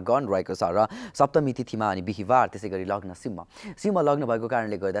नरगण रहेको छ र सप्तमी तिथिमा अनि बिहीबार त्यसै गरी लग्न सिंह लग्न भएको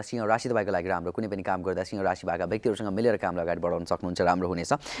कारणले गर्दा सिंह राशि तपाईँको लागि राम्रो कुनै पनि काम गर्दा सिंह राशि भएका व्यक्तिहरूसँग मिलेर कामलाई अगाडि बढाउन सक्नुहुन्छ राम्रो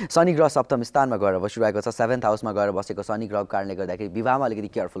हुनेछ शनि ग्रह सप्तम स्थानमा गएर बसिरहेको छ 7th हाउसमा गएर बसेको शनि ग्रहको कारणले गर्दाखेरि विवाहमा अलिकति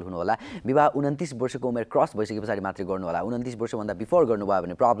केयरफुल हुनु होला विवाह 29 वर्षको उमेर क्रस भइसके पछाडि मात्रै गर्नु होला 29 वर्षभन्दा बिफोर गर्नुभयो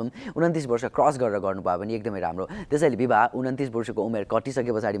भने प्रब्लम 29 वर्ष क्रस गरेर गर्नुभयो भने एकदमै राम्रो त्यसैले विवाह 29 वर्षको उमेर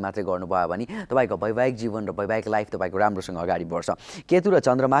कटिसके पछाडि मात्रै गर्नुभयो भने तपाईको वैवाहिक जीवन र वैवाहिक लाइफ तपाईको राम्रोसँग अगाडि बढ्छ केतु र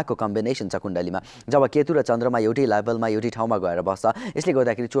चन्द्रमाको कम्बिनेसन छ कुण्डलीमा जब केतु र चन्द्रमा एउटै लेभलमा एउटै ठाउँमा गएर बस्छ यसले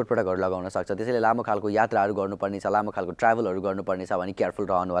गर्दाखेरि चोटपटकहरू लगाउन सक्छ त्यसैले लामो खालको यात्राहरू गर्नुपर्ने छ लामो खालको ट्राभलहरू गर्नुपर्ने छ भने केयरफुल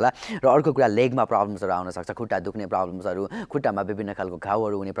रहनु होला र अर्को कुरा लेगमा प्रब्लम्सहरू आउन सक्छ खुट्टा दुख्ने प्रब्लम्सहरू खुट्टामा विभिन्न खालको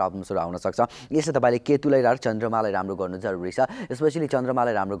घाउहरू हुने प्रब्लम्सहरू आउन सक्छ यसले तपाईले केतुलाई र चन्द्रमालाई राम्रो गर्नु जरुरी छ स्पेशली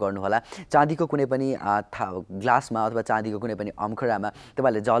चन्द्रमालाई राम्रो गर्नु होला चाँदीको कुनै पनि ग्लासमा अथवा चाँदीको कुनै पनि अम्खरामा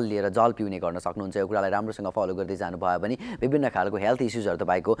तपाईले जल लिएर जल पिउने गर्न सक्नुहुन्छ यो कुरालाई राम्रोसँग फलो गर्दै जानुभयो भने विभिन्न खालको हेल्थ इस्युजहरू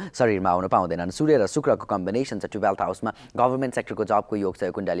तपाईको शरीरमा आउन पाउँदैनन् सूर्य र शुक्रको कम्बिनेसन छ 12th हाउसमा गभर्नमेन्ट सेक्टरको जबको योग छ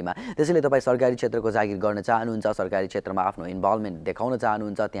यो कुण्डलीमा त्यसैले तपाईँ सरकारी क्षेत्रको जागिर गर्न चाहनुहुन्छ सरकारी क्षेत्रमा आफ्नो इन्भल्भमेन्ट देखाउन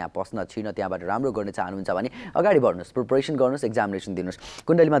चाहनुहुन्छ त्यहाँ पस्न छिर्न त्यहाँबाट राम्रो गर्न चाहनुहुन्छ भने अगाडि बढ्नुहोस् प्रिपरेसन गर्नुहोस् एक्जामिनेसन दिनुहोस्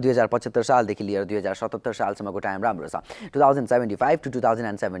कुण्डलीमा 2075 सालदेखि लिएर 2077 सालसम्मको टाइम राम्रो छ 2075 to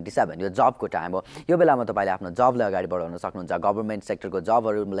 2077 यो जबको टाइम हो यो बेलामा तपाईँले आफ्नो जबलाई अगाडि बढाउन सक्नुहुन्छ गभर्नमेन्ट सेक्टरको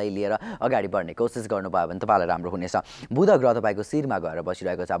जबहरूलाई लिएर अगाडि बढ्ने कोसिस गर्नुभयो भने तपाईँलाई राम्रो हुनेछ बुध ग्रह तपाईँको शिरमा गएर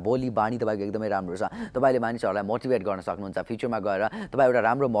बसिरहेको छ बोली बानी तपाईँको एकदमै राम्रो छ तपाईँले मानिसहरूलाई मोटिभेट गर्न सक्नुहुन्छ फ्युचरमा गएर तपाईँ एउटा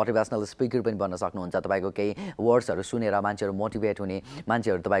राम्रो मोटिभेसनल स्पिकर पनि बन्न सक्नुहुन्छ तपाईँको केही वर्ड्सहरू सुनेर मान्छेहरू मोटिभेट हुने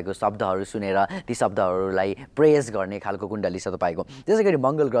मान्छेहरू तपाईँको शब्दहरू सुनेर ती शब्दहरूलाई प्रेज गर्ने खालको कुण्डली छ तपाईँको त्यसै गरी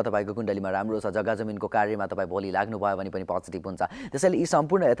मङ्गल ग्रह तपाईँको कुण्डलीमा राम्रो छ जग्गा जमिनको कार्यमा तपाईँ भोलि लाग्नुभयो भने पनि पोजिटिभ हुन्छ त्यसैले यी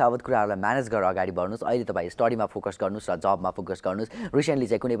सम्पूर्ण यथावत कुराहरूलाई म्यानेज गरेर अगाडि बढ्नुहोस् अहिले तपाईँ स्टडीमा फोकस गर्नुहोस् र जबमा फोकस गर्नुहोस् रिसेन्टली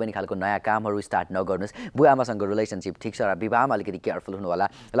चाहिँ कुनै पनि खालको नयाँ कामहरू स्टार्ट नगर्नुहोस् बुवाआमासँग रिलेसनसिप ठिक छ र विवाहमा अलिकति केयरफुल हुनु होला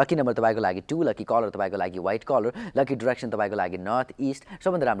लकी नम्बर तपाईँको लागि 2 लकी कलर तपाईँको लागि व्हाइट कलर लकी डाइरेक्सन तपाईँको लागि नर्थ इस्ट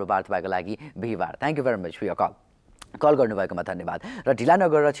सबभन्दा राम्रो बार तपाईँको लागि बिहीबार thank you very much for your call गर्नुभएकोमा धन्यवाद र ढिला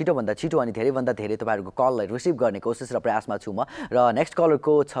नगरेर छिटोभन्दा छिटो अनि धेरैभन्दा धेरै तपाईँहरूको कललाई रिसिभ गर्ने कोसिस र प्रयासमा छु म र नेक्स्ट कलर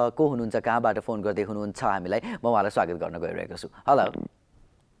को हुनुहुन्छ कहाँबाट फोन गर्दै हुनुहुन्छ हामीलाई म उहाँलाई स्वागत गर्न गइरहेको छु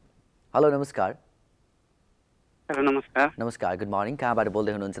हेलो नमस्कार नमस्कार गुड मर्निङ कहाँबाट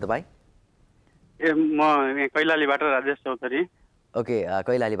बोल्दै हुनुहुन्छ तपाईँ म कैलालीबाट राजेश चौधरी ओके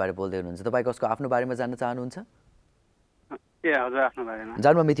कैलालीबाट बोल्दै हुनुहुन्छ तपाईँ कसको आफ्नो बारेमा जान्न चाहनुहुन्छ ए हजुर आफ्नो बारेमा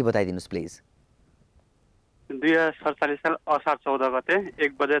जन्म मिति बताइदिनुहोस् प्लिज 2047 साल असार 14 गते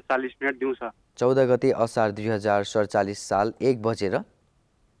 1:40 दिउँसो 14 गते असार 2047 साल 1 बजेर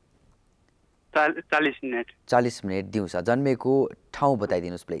 40 मिनट दिउँसो जन्मेको ठाउँ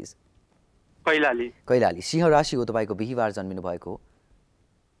बताइदिनुहोस् प्लिज कैलाली सिंह राशि हो तपाईँको बिहीबार जन्मिनु भएको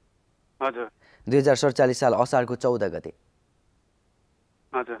हजुर 2047 साल असारको 14 गते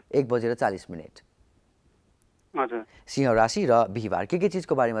हजुर 1:40 हजुर सिंह राशि र बिहीबार के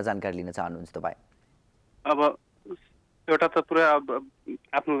चिजको बारेमा जानकारी लिन चाहनुहुन्छ तपाईँ अब एउटा त पुरा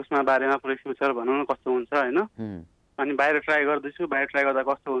आफ्नो उसमा बारेमा पुरै फ्युचर भनौँ न कस्तो हुन्छ होइन अनि बाहिर ट्राई गर्दैछु बाहिर ट्राई गर्दा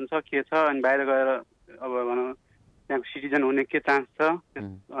कस्तो हुन्छ के छ अनि बाहिर गएर अब भनौँ त्यहाँको सिटिजन हुने के चान्स छ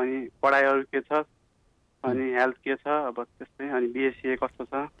अनि पढाइहरू के छ अनि हेल्थ के छ अब त्यस्तै अनि बिएससी कस्तो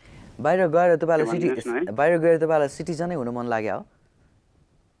छ बाहिर गएर तपाईँलाई सिटिजनै हुन मन लाग्यो हो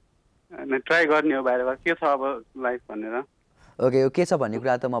ट्राई गर्ने हो बाहिर गएर के छ अब लाइफ भनेर ओके यो के छ भन्ने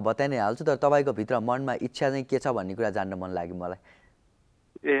कुरा त म बताइ नै हाल्छु तर तपाईँको भित्र मनमा इच्छा चाहिँ के छ भन्ने कुरा जान्न मन लाग्यो मलाई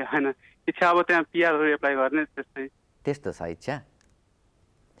ए होइन इच्छा अब त्यहाँ पिआरहरू एप्लाई गर्ने त्यस्तो छ इच्छा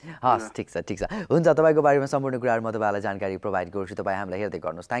हस् ठिक छ हुन्छ तपाईँको बारेमा सम्पूर्ण कुराहरू म तपाईँलाई जानकारी प्रोभाइड गर्छु तपाईँ हामीलाई हेर्दै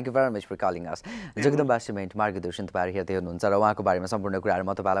गर्नुहोस् thank you very much for calling us Jagadamba cement मार्गदर्शन तपाईँहरू हेर्दै हुनुहुन्छ र उहाँको बारेमा सम्पूर्ण कुराहरू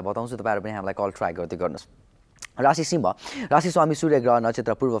म तपाईँलाई बताउँछु तपाईँहरू पनि हामीलाई कल ट्राई गर्दै गर्नुहोस् राशि सिंह राशि स्वामी सूर्य ग्रह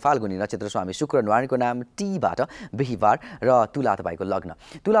नक्षत्र पूर्व फाल्गुनी नक्षत्र स्वामी शुक्र न्वाणको नाम टीबाट बिहीबार र तुला तपाईँको लग्न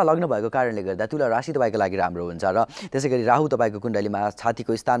तुला लग्न भएको कारणले गर्दा तुला राशि तपाईँको लागि राम्रो हुन्छ र त्यसै गरी राहु तपाईँको कुण्डलीमा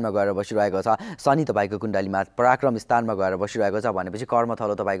छातीको स्थानमा गएर बसिरहेको छ शनि तपाईँको कुण्डलीमा पराक्रम स्थानमा गएर बसिरहेको छ भनेपछि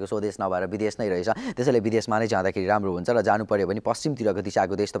कर्मथलो तपाईँको स्वदेश नभएर विदेश नै रहेछ त्यसैले विदेशमा नै जाँदाखेरि राम्रो हुन्छ र जानु पर्यो भने पश्चिमतिरको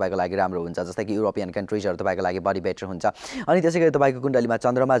दिशाको देश तपाईँको लागि राम्रो हुन्छ जस्तै कि युरोपियन कन्ट्रिजहरू तपाईँको लागि बढी बेटर हुन्छ अनि त्यसै गरी तपाईँको कुण्डलीमा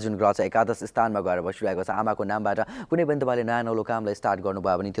चन्द्रमा जुन ग्रह छ एकादश स्थानमा गएर बसिरहेको छ आमाको नामबाट कुनै पनि तपाईँले नयाँ नौलो कामलाई स्टार्ट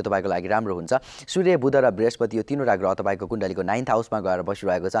गर्नुभयो भने त्यो तपाईँको लागि राम्रो हुन्छ सूर्य बुध र बृहस्पति यो तीनवटा ग्रह तपाईँको कुण्डलीको 9th हाउसमा गएर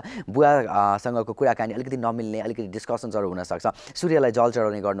बसिरहेको छ बुवासँगको कुराकानी अलिकति नमिल्ने अलिकति डिस्कसन्सहरू हुनसक्छ सूर्यलाई जल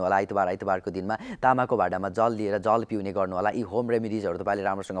चढाउने गर्नु होला आइतबारको दिनमा तामाको भाँडामा जल लिएर जल पिउने गर्नु होला यी होम रेमिडिजहरू तपाईँले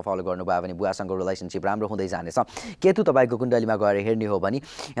राम्रोसँग फलो गर्नुभयो भने बुवासँगको रिलेसनसिप राम्रो हुँदै जानेछ केतु तपाईँको कुण्डलीमा गएर हेर्ने हो भने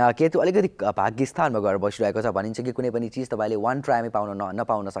केतु अलिकति भाग्य स्थानमा गएर बसिरहेको छ भनिन्छ कि कुनै पनि चिज तपाईँले वान ट्राईमै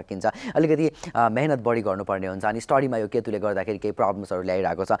नपाउन सकिन्छ अलिकति मेहनत बढी गर्नुपर्ने हुन्छ अनि स्टडीमा यो केतुले गर्दाखेरि केही प्रब्लम्सहरू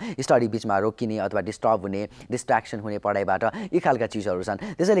ल्याइरहेको छ स्टडी बिचमा रोकिने अथवा डिस्टर्ब हुने डिस्ट्र्याक्सन हुने पढाइबाट यी खालका चिजहरू छन्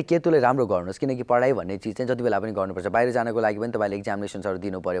त्यसैले केतुले राम्रो गर्नुहोस् किनकि पढाइ भन्ने चिज चाहिँ जति बेला पनि गर्नुपर्छ बाहिर जानको लागि पनि तपाईँले एक्जामिनेसन्सहरू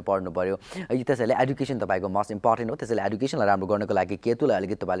दिनु पर्यो पढ्नु पर्यो त्यसैले एडुकेसन तपाईँको मोस्ट इम्पोर्टेन्ट हो त्यसैले एडुकेसनलाई राम्रो गर्नको लागि केतुलाई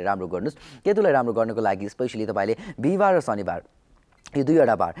अलिकति तपाईँले राम्रो गर्नुहोस् केतुलाई राम्रो गर्नको लागि स्पेसली तपाईँले बिहीबार र शनिबार यो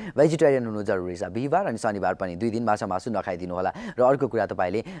दुईवटा बार भेजिटेरियन हुनु जरुरी छ बिहीबार अनि शनिबार पनि 2 दिन माछा मासु नखाइदिनु होला र अर्को कुरा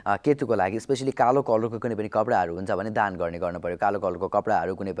तपाईँले केतुको लागि स्पेसली कालो कलरको कुनै पनि कपडाहरू हुन्छ भने दान गर्नु पर्यो कालो कलरको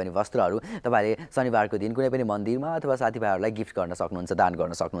कपडाहरू कुनै पनि वस्त्रहरू तपाईँले शनिबारको दिन कुनै पनि मन्दिरमा अथवा साथीभाइहरूलाई गिफ्ट गर्न सक्नुहुन्छ दान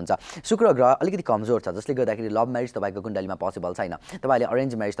गर्न सक्नुहुन्छ शुक्र ग्रह अलिकति कमजोर छ जसले गर्दाखेरि लभ म्यारेज तपाईँको कुण्डलीमा पोसिबल छैन तपाईँले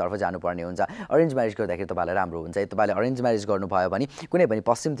अरेन्ज म्यारेजतर्फ जानुपर्ने हुन्छ अरेन्ज म्यारेज गर्दाखेरि तपाईँलाई राम्रो हुन्छ तपाईँले अरेन्ज म्यारेज गर्नुभयो भने कुनै पनि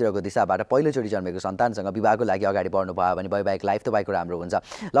पश्चिमतिरको दिशाबाट पहिलोचोटि जन्मेको सन्तानसँग विवाहको लागि अगाडि बढ्नुभयो भने वैवाहिक लाइफ तपाईँको राम्रो हुन्छ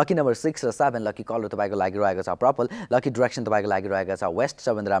लकी नम्बर 6 र 7 लकी कलर तपाईँको लागि रहेको छ पर्पल लकी डाइरेक्सन तपाईँको लागि रहेको छ वेस्ट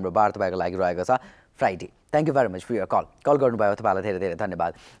सबभन्दा राम्रो बार तपाईँको लागि रहेको छ Friday thank you very much for your call गर्नुभयो तपाईँलाई धेरै धेरै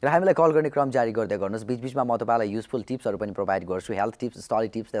धन्यवाद र हामीलाई कल गर्ने क्रम जारी गर्दै गर्नुहोस् बिचबिचमा म तपाईँलाई युजफुल टिप्सहरू पनि प्रोभाइड गर्छु हेल्थ टिप्स स्टडी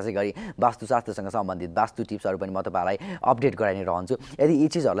टिप्स त्यसै गरी वास्तुशास्त्रसँग सम्बन्धित वास्तु टिप्सहरू पनि म तपाईँलाई अपडेट गराइ नै रहन्छु यदि यी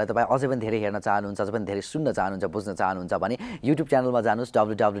चिजहरूलाई तपाईँ अझै पनि धेरै हेर्न चाहनुहुन्छ अझै पनि धेरै सुन्न चाहनुहुन्छ बुझ्न चाहनुहुन्छ भने युट्युब च्यानलमा जानुहोस्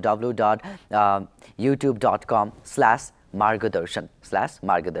www.youtube.com/margadarshan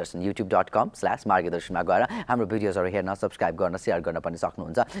youtube.com/margadarshanमा गएर हाम्रो भिडियोजहरू हेर्न सब्सक्राइब गर्न सेयर गर्न पनि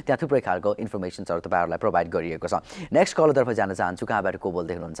सक्नुहुन्छ त्यहाँ थुप्रै खालको इन्फर्मेसन्सहरू तपाईँहरूलाई प्रोभाइड गरिएको छ नेक्स्ट कलतर्फ जान चाहन्छु कहाँबाट को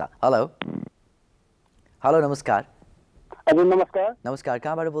बोल्दै हुनुहुन्छ हेलो नमस्कार हजुर नमस्कार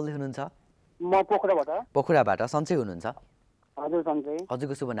कहाँबाट बोल्दै हुनुहुन्छ म पोखराबाट सन्चै हुनुहुन्छ हजुर सन्चै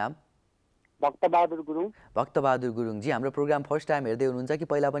हजुरको शुभ नाम भक्तबहादुर गुरुङ जी हाम्रो प्रोग्राम फर्स्ट टाइम हेर्दै हुनुहुन्छ कि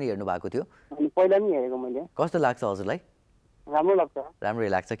पहिला पनि हेर्नु भएको थियो अनि पहिला नि हेरेको मैले कस्तो लाग्छ हजुरलाई राम्रो लाग्छ राम्रै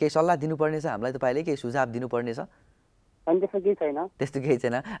लाग्छ केही सल्लाह दिनुपर्ने छ हामीलाई तपाईँले केही सुझाव दिनुपर्ने छ अनि त्यस्तो केही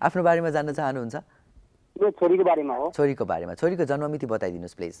छैन आफ्नो बारेमा जान्न चाहनुहुन्छ यो छोरीको बारेमा हो छोरीको जन्म मिति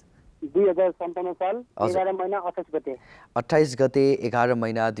बताइदिनुहोस् प्लिज 2057 साल 11 महिना 28 गते 28 गते 11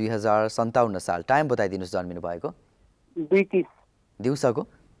 महिना 2057 साल टाइम बताइदिनुहोस् जन्मिनु भएको 2:30 दिउँसोको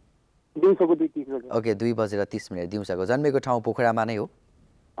 2:30 बजे ओके 2:30 दिउँसोको जन्मेको ठाउँ पोखरामा नै हो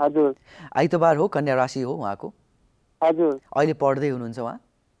हजुर आइतबार हो कन्या राशि हो उहाँको हजुर अहिले पढ्दै हुनुहुन्छ उहाँ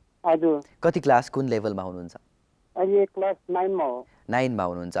हजुर कति क्लास कुन लेभलमा हुनुहुन्छ अहिले क्लास 9 मा हो। 9 मा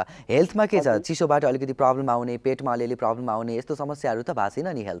हुनुहुन्छ। हेल्थमा के छ? चिसोबाट अलिकति प्रब्लम आउने, पेटमा अलिअलि प्रब्लम आउने यस्तो समस्याहरू त भएको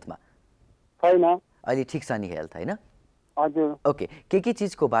छैन नि हेल्थमा? छैन। अहिले ठिक छ नि हेल्थ हैन? हजुर। ओके, के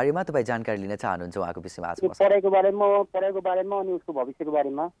चीजको बारेमा तपाईँ जानकारी लिन चाहनुहुन्छ उहाँको विषयमा आज? पढाइको बारेमा अनि उसको भविष्यको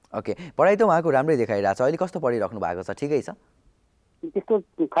बारेमा। ओके, पढाइ त उहाँको राम्रै देखाइरहेछ। अहिले कस्तो पढिराख्नु भएको छ? ठिकै छ?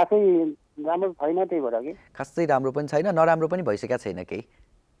 त्यस्तो खासै राम्रो छैन, त्यही भएर कि। खासै राम्रो पनि छैन, नराम्रो पनि भइसकेको छैन केही?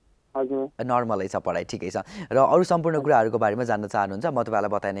 हजुर। नर्मलै छ, पढाइ ठिकै छ। र अरू सम्पूर्ण कुराहरूको बारेमा जान्न चाहनुहुन्छ? म तपाईँलाई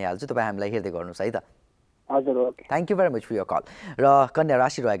बताइ नै हाल्छु, तपाईँ हामीलाई हेर्दै गर्नुहोस् है त। हजुर, okay. Thank you very much for your call. र कन्या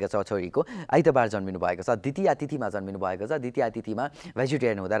राशि रहेको छ छोरीको, आइतबार जन्मिनु भएको छ, द्वितीय तिथिमा जन्मिनु भएको छ। द्वितीय तिथिमा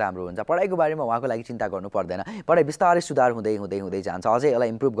भेजिटेरियन हुँदा राम्रो हुन्छ। पढाइको बारेमा उहाँको लागि चिन्ता गर्नु पर्दैन। पढाइ बिस्तारै सुधार हुँदै जान्छ। अझै यसलाई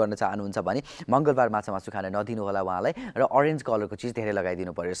इम्प्रुभ गर्न चाहनुहुन्छ भने मङ्गलबार माछा मासु खान नदिनु होला उहाँलाई, र अरेन्ज कलरको चिज धेरै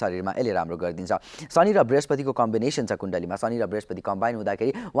लगाइदिनु पर्यो शरीरमा, यसले राम्रो गरिदिन्छ। शनि र बृहस्पतिको कम्बिनेसन छ कुण्डलीमा। शनि र बृहस्पति कम्बाइन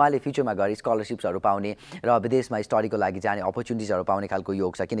हुँदाखेरि उहाँले फ्युचरमा गरी स्कलरसिप्सहरू पाउने र विदेशमा स्टडीको लागि जाने अपर्च्युनिटिजहरू पाउने खालको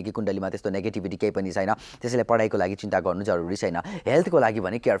योग छ, किनकि कुण्डलीमा त्यस्तो नेगेटिभिटी केही पनि छैन। त्यसैले पढाइको लागि चिन्ता गर्नु जरुरी छैन। हेल्थको लागि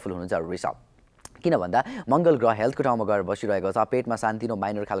भने केयरफुल हुनु जरुरी छ। किन भन्दा मङ्गल ग्रह हेल्थको ठाउँमा गएर बसिरहेको छ। पेटमा शान्तिनो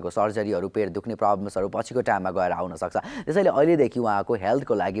माइनर खालको सर्जरीहरू, पेट दुख्ने प्रब्लम्सहरू पछिको टाइममा गएर आउन सक्छ। त्यसैले अहिलेदेखि उहाँको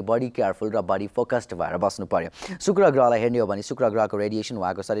हेल्थको लागि बढी केयरफुल र बढी फोकस्ड भएर बस्नु पर्यो। शुक्र ग्रहलाई हेर्ने हो भने शुक्र ग्रहको रेडिएसन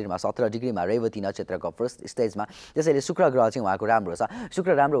उहाँको शरीरमा 17 डिग्रीमा रेवती नक्षत्रको फर्स्ट स्टेजमा। त्यसैले शुक्र ग्रह चाहिँ उहाँको राम्रो छ।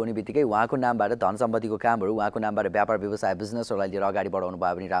 शुक्र राम्रो हुने बित्तिकै उहाँको नामबाट धन सम्पत्तिको कामहरू, उहाँको नामबाट व्यापार व्यवसाय बिजनेसहरूलाई लिएर अगाडि बढाउनु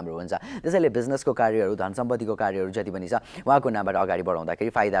भयो भने राम्रो हुन्छ। त्यसैले बिजनेसको कार्यहरू, धन सम्पत्तिको कार्यहरू जति पनि छ उहाँको नामबाट अगाडि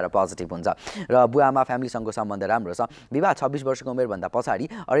बढाउँदाखेरि फाइदा र पोजिटिभ हुन्छ। र बुवामा फ्यामिलीसँगको सम्बन्ध राम्रो छ। विवाह 26 वर्षको उमेरभन्दा पछाडि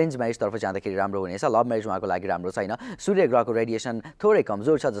अरेन्ज म्यारेजतर्फ जाँदाखेरि राम्रो हुनेछ। लभ म्यारेज उहाँको लागि राम्रो छैन। सूर्य ग्रहको रेडिएसन थोरै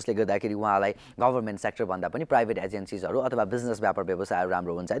कमजोर छ, जसले गर्दाखेरि उहाँलाई गभर्मेन्ट सेक्टरभन्दा पनि प्राइभेट एजेन्सिजहरू अथवा बिजनेस व्यापार व्यवसायहरू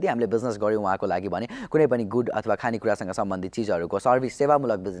राम्रो हुन्छ। यदि हामीले बिजनेस गऱ्यौँ उहाँको लागि भने कुनै पनि गुड अथवा खानेकुरासँग सम्बन्धित चिजहरूको सर्भिस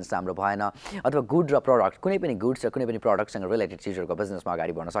सेवामूलक बिजनेस राम्रो भएन, अथवा गुड र प्रडक्ट कुनै पनि गुड्स र कुनै पनि प्रडक्टसँग रिलेटेड चिजहरूको बिजनेसमा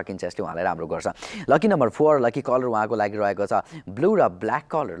अगाडि बढ्न सकिन्छ। यसले उहाँलाई राम्रो गर्छ। लकी नम्बर 4, लकी कलर उहाँको लागि रहेको छ ब्लू र ब्ल्याक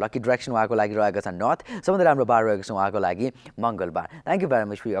कलर। लकी डाइरेक्सन उहाँको लागि रहेको छ नर्थ। सबभन्दा राम्रो बार रहेको छ उहाँको लागि मङ्गलबार। Thank you very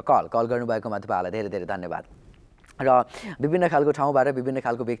much for your call गर्नुभएकोमा तपाईँहरूलाई धेरै धेरै धन्यवाद। र विभिन्न खालको ठाउँबाट विभिन्न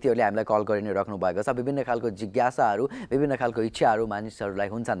खालको व्यक्तिहरूले हामीलाई कल गरि नै राख्नु भएको छ। विभिन्न खालको जिज्ञासाहरू, विभिन्न खालको इच्छाहरू मानिसहरूलाई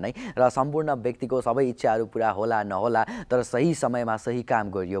हुन्छन् नै, र सम्पूर्ण व्यक्तिको सबै इच्छाहरू पुरा होला नहोला, तर सही समयमा सही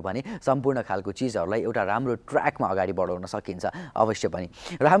काम गरियो भने सम्पूर्ण खालको चिजहरूलाई एउटा राम्रो ट्र्याकमा अगाडि बढाउन सकिन्छ अवश्य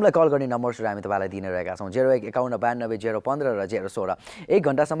पनि। र हामीलाई कल गर्ने नम्बर्सहरू हामी तपाईँलाई दिन रहेका छौँ 01 51 92 015 र 016। 1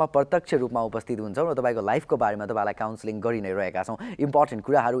 घण्टासम्म प्रत्यक्ष रूपमा उपस्थित हुन्छौँ र तपाईँको लाइफको बारेमा तपाईँलाई काउन्सिलिङ गरि नै रहेका छौँ। इम्पोर्टेन्ट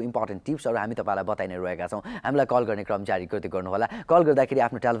कुराहरू, इम्पोर्टेन्ट टिप्सहरू हामी तपाईँलाई बताइ नै रहेका छौँ। हामीलाई कल गर्ने क्रम जारी गर्दै गर्नुहोला। कल गर्दाखेरि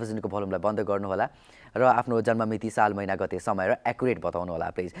आफ्नो टेलिभिजनको भोल्युमलाई बन्द गर्नुहोला र आफ्नो जन्ममिति, साल, महिना, गते, समय र एक्युरेट बताउनु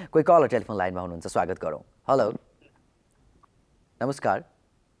होला प्लिज। कोही कलर टेलिफोन लाइनमा हुनुहुन्छ, स्वागत गरौँ। हेलो, नमस्कार।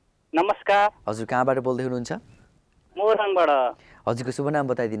 नमस्कार। हजुर कहाँबाट बोल्दै हुनुहुन्छ? मोरङबाट। हजुरको शुभ नाम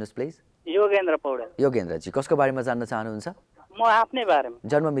बताइदिनुहोस् प्लिज। योगेन्द्र पौडेल। योगेन्द्रजी, कसको बारेमा जान्न चाहनुहुन्छ? म आफ्नै बारेमा।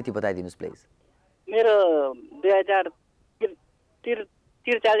 जन्ममिति बताइदिनुहोस् प्लिज। मेरो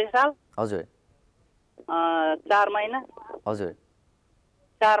 2043 साल। हजुर। 4 महिना। हजुर।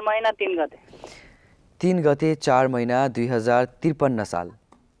 4 महिना 3 गते। 3 गते 4 महिना 2053 साल।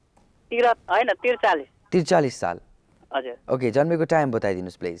 होइन 43। 43 साल। हजुर। ओके, जन्मेको टाइम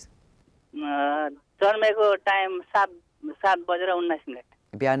बताइदिनुहोस् प्लिज। जन्मेको टाइम 7 बजेर 19 मिनट।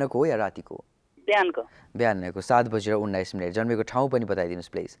 बिहानको हो या रातिको? बिहानको। बिहानको 7 बजेर 19 मिनट। जन्मेको ठाउँ पनि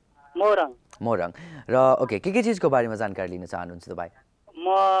बताइदिनुहोस् प्लिज। मोरङ। मोरङ। र ओके, के चिजको बारेमा जानकारी लिन चाहनुहुन्छ तपाईँ?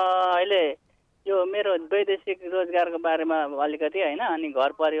 म अहिले यो मेरो वैदेशिक रोजगारको बारेमा अलिकति होइन, अनि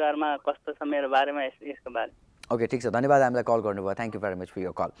घर परिवारमा कस्तो छ मेरो बारेमा यसको बारे। ओके, ठिक छ, धन्यवाद हामीलाई कल गर्नुभयो। Thank you very much for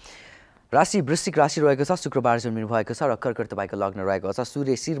your call. राशि वृश्चिक राशि रहेको छ। शुक्रबार जन्मिनु भएको छ र कर्कट तपाईँको लग्न रहेको छ।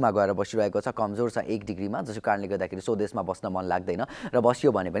 सूर्य शिरमा गएर बसिरहेको छ, कमजोर छ 1 डिग्रीमा, जसको कारणले गर्दाखेरि स्वदेशमा बस्न मन लाग्दैन र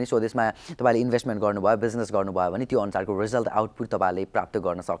बसियो भने पनि स्वदेशमा तपाईँले इन्भेस्टमेन्ट गर्नुभयो, बिजनेस गर्नुभयो भने त्यो अनुसारको रिजल्ट आउटपुट तपाईँले प्राप्त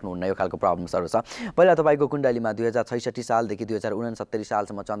गर्न सक्नुहुन्न। यो खालको प्रब्लम्सहरू छ। पहिला तपाईँको कुण्डलीमा 2066 सालदेखि 2069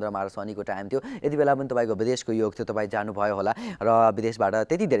 सालसम्म चन्द्रमा र शनिको टाइम थियो। यति बेला पनि तपाईँको विदेशको योग थियो, तपाईँ जानुभयो होला र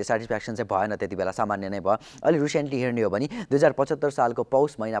विदेशबाट त्यति धेरै सेटिस्फ्याक्सन चाहिँ भएन, त्यति बेला सामान्य नै भयो। अलि रिसेन्टली हेर्ने हो भने 2075 सालको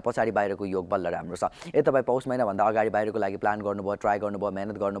पौष महिना पछाडि बाहिरको योग बल्ल राम्रो छ। यदि तपाईँ पौष महिनाभन्दा अगाडि बाहिरको लागि प्लान गर्नुभयो, ट्राई गर्नुभयो,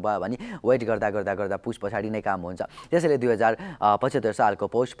 मेहनत गर्नुभयो भने वेट गर्दा पुस पछाडि नै काम हुन्छ। त्यसैले 2075 सालको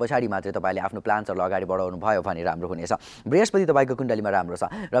पौष पछाडि मात्रै तपाईँले आफ्नो प्लान्सहरू अगाडि बढाउनु भयो भने राम्रो हुनेछ। बृहस्पति तपाईँको कुण्डलीमा राम्रो छ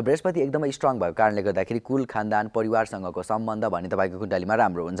र बृहस्पति एकदमै स्ट्रङ भएको कारणले गर्दाखेरि कुल खानदान परिवारसँगको सम्बन्ध भने तपाईँको कुण्डलीमा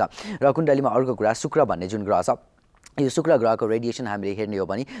राम्रो हुन्छ। र कुण्डलीमा अर्को कुरा शुक्र भन्ने जुन ग्रह छ यो शुक्र ग्रहको रेडिएसन हामीले हेर्ने हो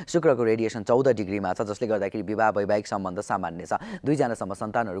भने शुक्रको रेडिएसन 14 डिग्रीमा छ, जसले गर्दाखेरि विवाह वैवाहिक सम्बन्ध सामान्य छ। दुईजनासम्म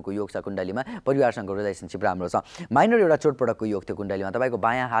सन्तानहरूको योग छ कुण्डलीमा, परिवारसँगको रिलेसनसिप राम्रो छ। माइनर एउटा चोटपटकको योग थियो कुण्डलीमा, तपाईँको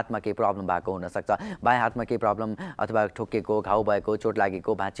बायाँ हातमा केही प्रब्लम भएको हुनसक्छ, बायाँ हातमा केही प्रब्लम अथवा ठोकेको, घाउ भएको, चोट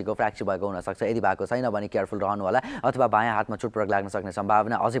लागेको, भाँचेको, फ्र्याक्चर भएको हुनसक्छ। यदि भएको छैन भने केयरफुल रहनु होला, अथवा बायाँ हातमा चोटपटक लाग्न सक्ने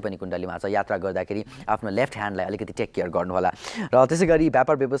सम्भावना अझै पनि कुण्डलीमा छ। यात्रा गर्दाखेरि आफ्नो लेफ्ट ह्यान्डलाई अलिकति टेक केयर गर्नु होला। र त्यसै गरी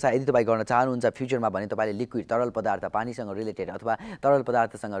व्यापार व्यवसाय यदि तपाईँ गर्न चाहनुहुन्छ फ्युचरमा भने तपाईँले लिक्विड तरल पदार्थ, पानीसँग रिलेटेड अथवा तरल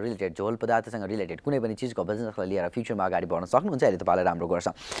पदार्थसँग रिलेटेड, झोल पदार्थसँग रिलेटेड कुनै पनि चिजको बिजनेसलाई लिएर फ्युचरमा अगाडि बढ्न सक्नुहुन्छ। यसले तपाईँलाई राम्रो गर्छ।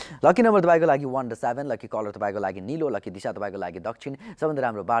 लकी नम्बर तपाईँको लागि 1 र 7, लकी कलर तपाईँको लागि नीलो, लकी दिशा तपाईँको लागि दक्षिण, सबभन्दा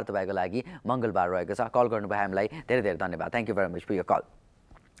राम्रो बार तपाईँको लागि मङ्गलबार रहेको छ। कल गर्नुभयो हामीलाई धेरै धेरै धन्यवाद। Thank you very much for यो कल।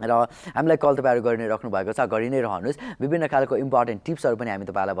 र हामीलाई कल तपाईँहरू गरि नै राख्नु भएको छ, गरि नै रहनुहोस्। विभिन्न खालको इम्पोर्टेन्ट टिप्सहरू पनि हामी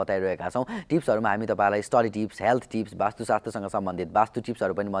तपाईँलाई बताइरहेका छौँ। टिप्सहरूमा हामी तपाईँलाई स्टडी टिप्स, हेल्थ टिप्स, वास्तुशास्त्रसँग सम्बन्धित वास्तु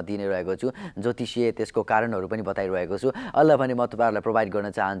टिप्सहरू पनि म दिइ नै रहेको छु। ज्योतिषीय त्यसको कारणहरू पनि बताइरहेको छु। अल्ल भने म तपाईँहरूलाई प्रोभाइड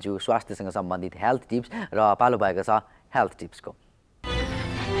गर्न चाहन्छु स्वास्थ्यसँग सम्बन्धित हेल्थ टिप्स, र पालो भएको छ हेल्थ टिप्सको।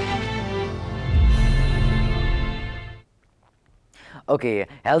 ओके,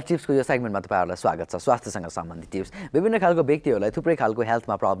 हेल्थ टिप्सको यो सेगमेन्टमा तपाईँहरूलाई स्वागत छ। स्वास्थ्यसँग सम्बन्धित टिप्स, विभिन्न खालको व्यक्तिहरूलाई थुप्रै खालको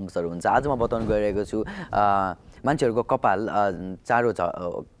हेल्थमा प्रब्लम्सहरू हुन्छ। आज म बताउन गइरहेको छु मान्छेहरूको कपाल चाँडो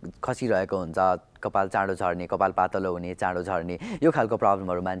खसिरहेको हुन्छ, कपाल चाँडो झर्ने, कपाल पातलो हुने, चाँडो झर्ने, यो खालको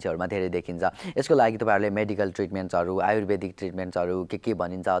प्रब्लमहरू मान्छेहरूमा धेरै देखिन्छ। यसको लागि तपाईँहरूले मेडिकल ट्रिटमेन्ट्सहरू, आयुर्वेदिक ट्रिटमेन्ट्सहरू के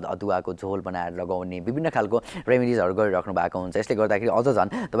भनिन्छ, अदुवाको झोल बनाएर लगाउने विभिन्न खालको रेमेडिजहरू गरिराख्नु भएको हुन्छ। यसले गर्दाखेरि अझ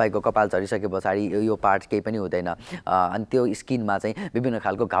झन् तपाईँको कपाल झरिसके पछाडि यो पार्ट केही पनि हुँदैन, अनि त्यो स्किनमा चाहिँ विभिन्न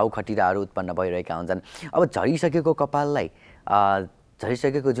खालको घाउ खटिराहरू उत्पन्न भइरहेका हुन्छन्। अब झरिसकेको कपाललाई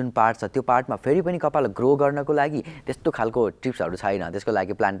झरिसकेको जुन पार्ट छ त्यो पार्टमा फेरि पनि कपाल ग्रो गर्नको लागि त्यस्तो खालको टिप्सहरू छैन। त्यसको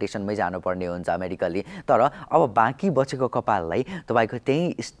लागि प्लान्टेसनमै जानुपर्ने हुन्छ मेडिकली। तर अब बाँकी बचेको कपाललाई तपाईँको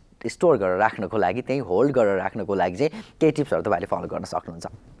त्यहीँ स्टोर गरेर राख्नको लागि, त्यहीँ होल्ड गरेर राख्नको लागि चाहिँ केही टिप्सहरू तपाईँले फलो गर्न सक्नुहुन्छ।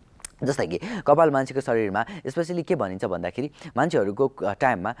 जस्तै कि कपाल मान्छेको शरीरमा स्पेसली के भनिन्छ भन्दाखेरि मान्छेहरूको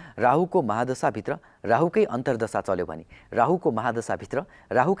टाइममा राहुको महादशाभित्र राहुकै अन्तर्दशा चल्यो भने, राहुको महादशाभित्र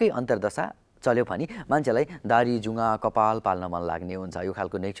राहुकै अन्तर्दशा चल्यो भने मान्छेलाई दारी, जुङ्गा, कपाल पाल्न मन लाग्ने हुन्छ। यो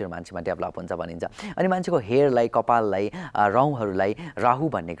खालको नेचर मान्छेमा डेभलप हुन्छ भनिन्छ। अनि मान्छेको हेयरलाई, कपाललाई, रौँहरूलाई राहु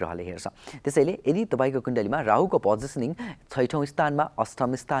भन्ने ग्रहले हेर्छ। त्यसैले यदि तपाईँको कुण्डलीमा राहुको पोजिसनिङ 6औँ स्थानमा,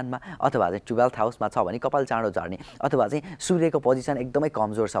 8म स्थानमा अथवा चाहिँ 12th हाउसमा छ भने कपाल चाँडो झर्ने, अथवा चाहिँ सूर्यको पोजिसन एकदमै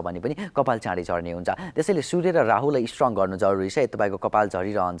कमजोर छ भने पनि कपाल चाँडै झर्ने हुन्छ। त्यसैले सूर्य र राहुलाई स्ट्रङ गर्नु जरुरी छ। तपाईँको कपाल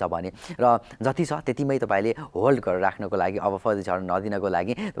झरिरहन्छ भने र जति छ त्यतिमै तपाईँले होल्ड गरेर राख्नको लागि, अब फर्दर झर्न नदिनको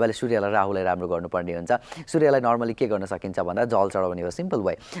लागि तपाईँले सूर्यलाई राहुलाई राम्रो गर्नुपर्ने हुन्छ। सूर्यलाई नर्मली के गर्न सकिन्छ भन्दा जल चढाउने हो, सिम्पल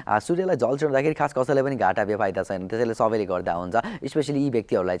वे। सूर्यलाई जल चढाउँदाखेरि खास कसैलाई पनि घाटा बेफाइदा छैन, त्यसैले सबैले गर्दा हुन्छ। स्पेसली यी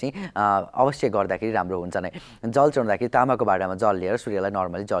व्यक्तिहरूलाई चाहिँ अवश्य गर्दाखेरि राम्रो हुन्छ नै। जल चढाउँदाखेरि तामाको भाँडामा जल लिएर सूर्यलाई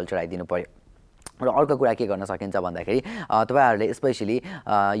नर्मली जल चढाइदिनु पर्यो। र अर्को कुरा के गर्न सकिन्छ भन्दाखेरि तपाईँहरूले स्पेसली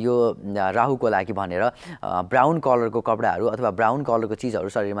यो राहुको लागि भनेर ब्राउन कलरको कपडाहरू अथवा ब्राउन कलरको चिजहरू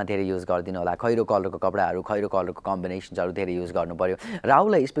शरीरमा धेरै युज गरिदिनु होला। खैरो कलरको कपडाहरू, खैरो कलरको कम्बिनेसन्सहरू धेरै युज गर्नु पर्यो।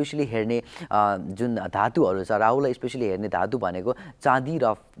 राहुलाई स्पेसली हेर्ने जुन धातुहरू छ, राहुलाई स्पेसली हेर्ने धातु भनेको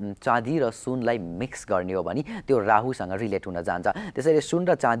चाँदी र सुनलाई मिक्स गर्ने हो भने त्यो राहुसँग रिलेट हुन जान्छ। त्यसैले सुन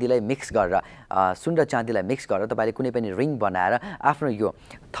र चाँदीलाई मिक्स गरेर तपाईँले कुनै पनि रिङ बनाएर आफ्नो यो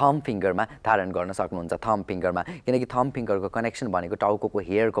थम्ब फिङ्गरमा धारण गर्न सक्नुहुन्छ। थम्ब फिङ्गरमा, किनकि थम्ब फिङ्गरको कनेक्सन भनेको टाउको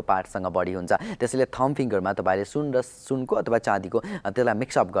हेयरको पार्टसँग बढी हुन्छ। त्यसैले थम्ब फिङ्गरमा तपाईँले सुनको अथवा चाँदीको त्यसलाई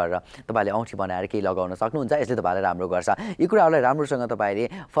मिक्सअप गरेर तपाईँले औँठी बनाएर केही लगाउन सक्नुहुन्छ। यसले तपाईँलाई राम्रो गर्छ। यी कुराहरूलाई राम्रोसँग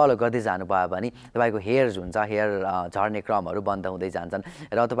तपाईँले फलो गर्दै जानुभयो भने तपाईँको हेयर जुन छ, हेयर झर्ने क्रमहरू बन्द हुँदै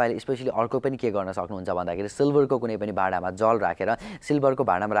जान्छन्। र तपाईँले स्पेसली अर्को पनि के गर्न सक्नुहुन्छ भन्दाखेरि सिल्भरको कुनै पनि भाँडामा जल राखेर सिल्भरको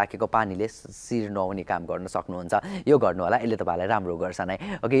भाँडामा राखेको पानीले शिर नुहाउने काम गर्न सक्नुहुन्छ। यो गर्नु होला, यसले तपाईँलाई राम्रो गर्छ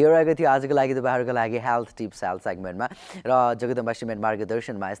नै। ओके, यो रहेको थियो आजको लागि तपाईँहरूको लागि हेल्थ टिप्स हेल्थ सेगमेन्टमा। र जगदम्बा श्रीमती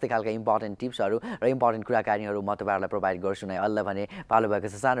मार्गदर्शनमा यस्तै खालका इम्पोर्टेन्ट टिप्सहरू र इम्पोर्टेन्ट कुराकानीहरू म तपाईँहरूलाई प्रोभाइड गर्छु नै। अल्ल भने पालो भएको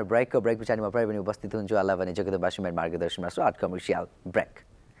छ सानो ब्रेक पछाडि म फेरि पनि उपस्थित हुन्छु। अल्ल भने जगदम्बा श्रीमती मार्गदर्शनमा short commercial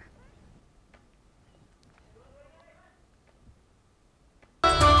brake.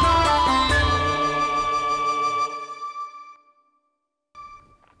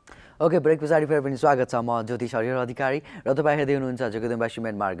 Okay, brake पछाडि फेरि पनि स्वागत छ। म ज्योतिष हरिहर अधिकारी र तपाईँ हेर्दै हुनुहुन्छ जगदम्बा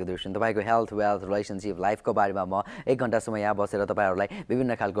श्रीमती मार्गदर्शन। तपाईँको हेल्थ, वेल्थ, रिलेसनसिप, लाइफको बारेमा म 1 घन्टासम्म यहाँ बसेर तपाईँहरूलाई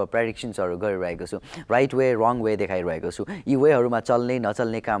विभिन्न खालको प्रेडिक्सन्सहरू गरिरहेको छु। राइट वे, रङ वे देखाइरहेको छु। यी वेहरूमा चल्ने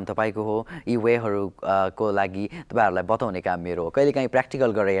नचल्ने काम तपाईँको हो। यी वेहरूको लागि तपाईँहरूलाई बताउने काम मेरो हो। कहिलेकाहीँ प्र्याक्टिकल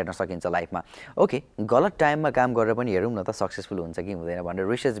गरेर हेर्न सकिन्छ लाइफमा। ओके, गलत टाइममा काम गरेर पनि हेरौँ न त सक्सेसफुल हुन्छ कि हुँदैन भनेर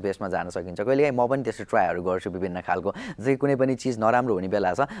रिसर्च बेसमा जान सकिन्छ। कहिलेकाहीँ म पनि त्यस्तो ट्राईहरू गर्छु विभिन्न खालको। जस्तै कुनै पनि चिज नराम्रो हुने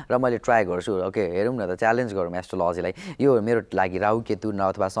बेला छ र मैले ट्राई गर्छु ओके हेरौँ न त च्यालेन्ज गरौँ एस्ट्रोलोजीलाई यो मेरो लागि राहु केतु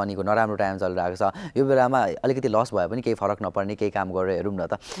न अथवा शनिको नराम्रो टाइम चलिरहेको छ यो बेलामा अलिकति लस भए पनि केही फरक नपर्ने केही काम गरेर हेरौँ न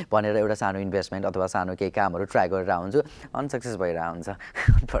त भनेर एउटा सानो इन्भेस्टमेन्ट अथवा सानो केही कामहरू ट्राई गरेर हुन्छु अनसक्सेस भइरहेको हुन्छ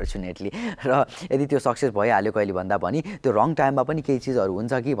अनफर्चुनेटली र यदि त्यो सक्सेस भइहाल्यो कहिले भन्दा पनि त्यो रङ टाइममा पनि केही चिजहरू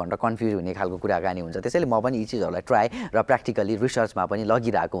हुन्छ कि भनेर कन्फ्युज हुने खालको कुराकानी हुन्छ त्यसैले म पनि यी चिजहरूलाई ट्राई र प्र्याक्टिकली रिसर्चमा पनि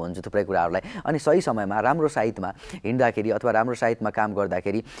लगिरहेको हुन्छु थुप्रै कुराहरूलाई अनि सही समयमा राम्रो साइतमा हिँड्दाखेरि अथवा राम्रो साइतमा काम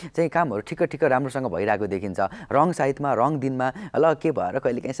गर्दाखेरि चाहिँ कामहरू ठिक्क राम्रोसँग भइरहेको देखिन्छ रङ साइतमा रङ दिनमा ल के भएर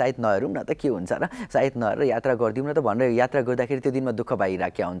कहिलेकाहीँ साइत नहेरौँ न त के हुन्छ र साइत नहेरेर यात्रा गरिदिउँ न त भनेर यात्रा गर्दाखेरि त्यो दिनमा दुःख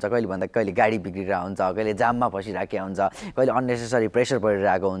पाइरहेको हुन्छ कहिले भन्दा कहिले गाडी बिग्रिरहेको हुन्छ कहिले जाममा फसिरहेको हुन्छ कहिले अननेसेसरी प्रेसर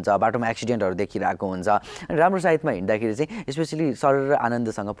परिरहेको हुन्छ बाटोमा एक्सिडेन्टहरू देखिरहेको हुन्छ अनि राम्रो साइतमा हिँड्दाखेरि चाहिँ स्पेसली सरर र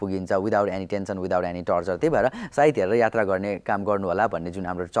आनन्दसँग पुगिन्छ without any tension without any torture त्यही भएर साइत हेरेर यात्रा गर्ने काम गर्नु होला भन्ने जुन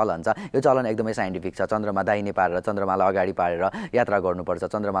हाम्रो चलन छ यो चलन एकदमै साइन्टिफिक छ चन्द्रमा दाहिने पारेर चन्द्रमालाई अगाडि पारेर यात्रा गर्नुपर्छ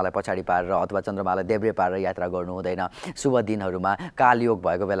चन्द्रमालाई पछाडि पारेर अथवा चन्द्रमालाई देब्रे पारेर यात्रा गर्नु हुँदैन शुभ दिनहरूमा कालयोग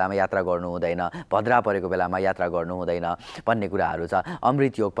भएको बेलामा यात्रा गर्नु हुँदैन भद्रा परेको बेलामा यात्रा गर्नु हुँदैन भन्ने कुराहरू छ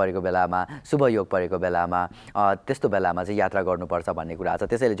अमृत योग परेको बेलामा शुभ योग परेको बेलामा त्यस्तो बेलामा चाहिँ यात्रा गर्नुपर्छ भन्ने कुरा छ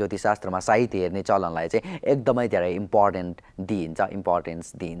त्यसैले ज्योतिषशास्त्रमा साहित्य हेर्ने चलनलाई चाहिँ एकदमै धेरै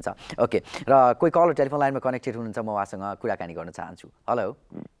इम्पोर्टेन्स दिइन्छ ओके र कोही कलर टेलिफोन लाइनमा कनेक्टेड हुनुहुन्छ म उहाँसँग कुराकानी गर्न चाहन्छु हेलो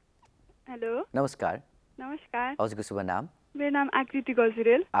हेलो नमस्कार नमस्कार हजुरको शुभ नाम मेरो नाम आकृति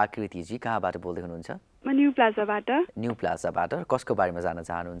गजुरेल आकृतिजी कहाँबाट बोल्दै हुनुहुन्छ म न्यू प्लाजाबाट कसको बारेमा जान्न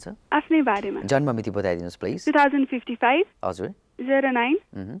चाहनुहुन्छ आफ्नै बारेमा जन्म मिति बताइदिनुहोस् प्लिज 2055 हजुर 09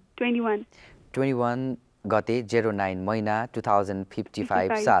 21 गते 09 महिना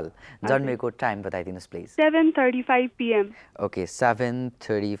 2055 साल जन्मेको टाइम बताइदिनुहोस् प्लिज 7:35 PM ओके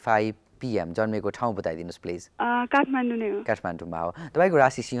 7:35 PM जन्मेको ठाउँ बताइदिनुहोस् प्लिज काठमाडौँ नै हो काठमाडौँमा हो तपाईँको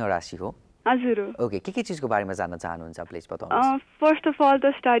राशि सिंह राशि हो हजुर हो ओके के चिजको बारेमा जान्न चाहनुहुन्छ प्लिज बताउनुहोस् first of all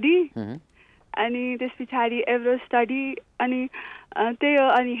the study अनि त्यस पछाडि एभरेज स्टडी अनि त्यही हो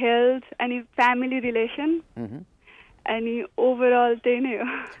अनि हेल्थ अनि फ्यामिली रिलेसन अनि ओभरअल त्यही नै हो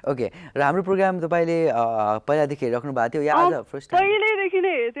ओके र हाम्रो प्रोग्राम तपाईँले पहिलादेखि हेरिराख्नु भएको थियो या आज फर्स्ट पहिल्यैदेखि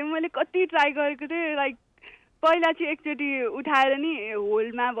नै हेर्थेँ मैले कति ट्राई गरेको थिएँ लाइक पहिला चाहिँ एकचोटि उठाएर नि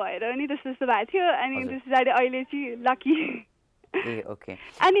होल्डमा भएर नि त्यस्तो भएको थियो अनि त्यस पछाडि अहिले चाहिँ लकी ए ओके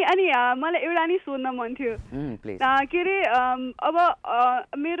अनि मलाई एउटा नि सोध्न मन थियो के अरे अब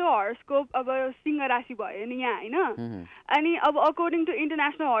मेरो हर्स्कोप अब सिंह राशि भयो नि यहाँ होइन अनि अब अकर्डिङ टु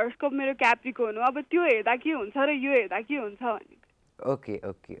इन्टरनेसनल हर्स्कोप मेरो क्याप्रिकोन हो अब त्यो हेर्दा के हुन्छ र यो हेर्दा के हुन्छ भने ओके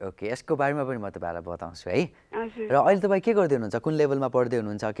यसको बारेमा पनि म तपाईँलाई बताउँछु है र अहिले तपाईँ के गर्दै हुनुहुन्छ कुन लेभलमा पढ्दै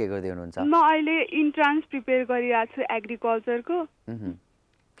हुनुहुन्छ के गर्दै हुनुहुन्छ म अहिले इन्ट्रान्स प्रिपेयर गरिरहेको छु एग्रिकल्चरको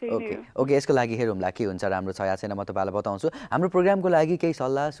ओके यसको लागि हेरौँला के हुन्छ राम्रो छ या छैन म तपाईँलाई बताउँछु हाम्रो प्रोग्रामको लागि केही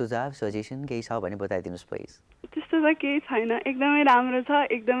सल्लाह सुझाव सजेसन केही छ भने बताइदिनुहोस् प्लिज त्यस्तो त केही छैन एकदमै राम्रो छ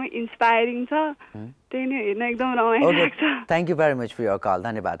एकदमै इन्स्पायरिङ छ त्यही नै हेर्न एकदम रमाइलो लाग्छ thank you very much for your call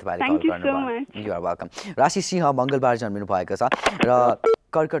धन्यवाद तपाईँले कल गर्नुभयो यु आर वेलकम राशि सिंह मङ्गलबार जन्मिनु भएको छ र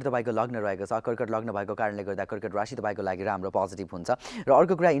कर्कट तपाईँको लग्न रहेको छ कर्कट लग्न भएको कारणले गर्दा कर्कट राशि तपाईँको लागि राम्रो पोजिटिभ हुन्छ र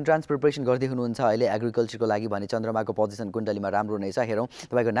अर्को कुरा इन्ट्रान्स प्रिपरेसन गर्दै हुनुहुन्छ अहिले एग्रिकल्चरको लागि भने चन्द्रमाको पोजिसन कुण्डलीमा राम्रो नै छ हेरौँ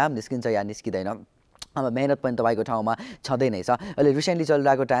तपाईँको नाम निस्किन्छ या निस्किँदैन अब मेहनत पनि तपाईँको ठाउँमा छँदै नै छ अहिले रिसेन्टली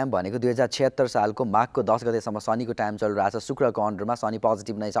चलिरहेको टाइम भनेको 2076 सालको माघको 10 गतेसम्म शनिको टाइम चलिरहेको छ शुक्रको अन्डरमा शनि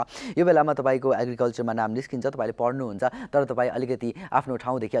पोजिटिभ नै छ यो बेलामा तपाईँको एग्रिकल्चरमा नाम निस्किन्छ तपाईँले पढ्नुहुन्छ तर तपाईँ अलिकति आफ्नो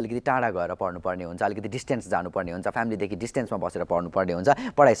ठाउँदेखि अलिकति टाढा गएर पढ्नुपर्ने हुन्छ अलिकति डिस्टेन्स जानुपर्ने हुन्छ फ्यामिलीदेखि डिस्टेन्समा बसेर पढ्नुपर्ने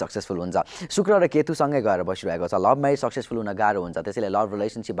हुन्छ पढाइ सक्सेसफुल हुन्छ शुक्र र केतुसँगै गएर बसिरहेको छ लभ म्यारेज सक्सेसफुल हुन गाह्रो हुन्छ त्यसैले लभ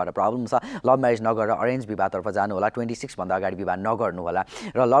रिलेसनसिपबाट प्रब्लम छ लभ म्यारेज नगरेर अरेन्ज विवाहतर्फ जानु होला 26 भन्दा अगाडि विवाह नगर्नु होला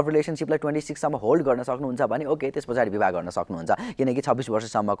र लभ रिलेसनसिपलाई 26 सम्म होल्ड गर्न सक्नुहुन्छ भने ओके त्यस पछाडि विवाह गर्न सक्नुहुन्छ किनकि 26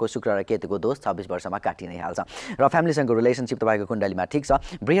 वर्षसम्मको शुक्र र केतुको दोष 26 वर्षमा काटि नै हाल्छ र फ्यामिलीसँगको रिलेसनसिप तपाईँको कुण्डलीमा ठिक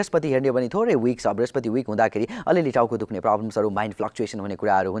छ बृहस्पति हेर्ने भने थोरै विक छ बृहस्पति विक हुँदाखेरि अलिअलि टाउको दुख्ने प्रब्लम्सहरू माइन्ड फ्लक्चुएसन हुने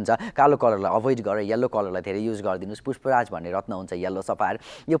कुराहरू हुन्छ कालो कलरलाई अभोइड गरेर येल्लो कलरलाई धेरै युज गरिदिनुहोस् पुष्पराज भन्ने रत्न हुन्छ येल्लो सफायर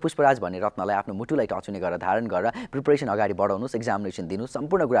यो पुष्पराज भन्ने रत्नलाई आफ्नो मुटुलाई टच हुने गरेर धारण गरेर प्रिपरेसन अगाडि बढाउनुहोस् एक्जामिनेसन दिनुहोस्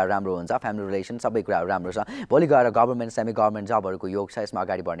सम्पूर्ण कुराहरू राम्रो हुन्छ फ्यामिली रिलेसन सबै कुराहरू राम्रो छ भोलि गएर गभर्मेन्ट सेमी गभर्मेन्ट जबहरूको योग छ यसमा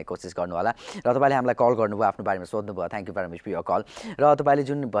अगाडि बढ्ने कोसिस गर्नु होला र तपाईँले हामीलाई कल गर्नुभयो आफ्नो बारेमा सोध्नुभयो thank you very much for your call र तपाईँले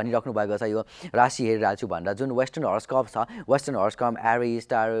जुन भनिराख्नु भएको छ यो राशि हेरिरहेको छु भनेर जुन वेस्टर्न हर्स्कोप छ वेस्टर्न हर्स्कोप एरिस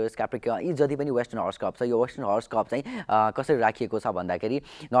टारस क्याप्रिकर्न यी जति पनि वेस्टर्न हर्स्कोप छ यो वेस्टर्न हर्स्कोप चाहिँ कसरी राखिएको छ भन्दाखेरि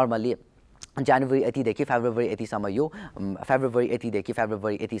नर्मल्ली जनवरी यतिदेखि फेब्रुअरी यतिसम्म यो फेब्रुअरी यतिदेखि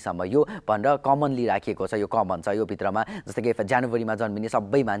फेब्रुअरी यतिसम्म यो भनेर कमनली राखिएको छ यो कमन छ यो भित्रमा जस्तै कि जनवरीमा जन्मिने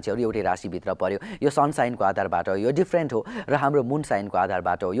सबै मान्छेहरू एउटै राशिभित्र पर्यो यो सन साइनको आधारबाट हो यो डिफ्रेन्ट हो र हाम्रो मुन साइनको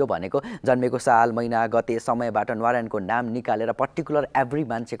आधारबाट हो यो भनेको जन्मेको साल महिना गते समयबाट नारायणको नाम निकालेर पर्टिकुलर एभ्री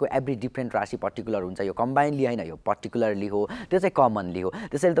मान्छेको एभ्री डिफ्रेन्ट राशि पर्टिकुलर हुन्छ यो कम्बाइन्डली होइन यो पर्टिकुलरली हो त्यो चाहिँ कमनली हो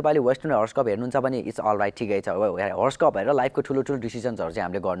त्यसैले तपाईँले वेस्टर्न हर्स्कोप हेर्नुहुन्छ भने इट्स अल राइट ठिकै छ हर्स्कोप हेरेर लाइफको ठुलो ठुलो डिसिजन्सहरू चाहिँ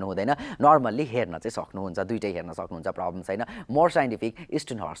हामीले गर्नु हुँदैन नर्मल्ली हेर्न चाहिँ सक्नुहुन्छ दुईटै हेर्न सक्नुहुन्छ प्रब्लम छैन मोर साइन्टिफिक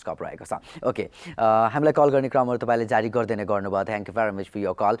इस्टर्न हर्स्कोप रहेको छ ओके हामीलाई कल गर्ने क्रमहरू तपाईँले जारी गर्दै गर्नुभयो thank you very much for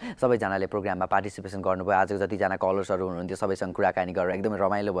यो कल सबैजनाले प्रोग्राममा पार्टिसिपेसन गर्नुभयो आजको जतिजना कलर्सहरू हुनुहुन्थ्यो सबैसँग कुराकानी गरेर एकदमै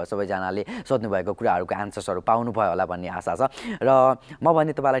रमाइलो भयो सबैजनाले सोध्नुभएको कुराहरूको एन्सर्सहरू पाउनुभयो होला भन्ने आशा छ र म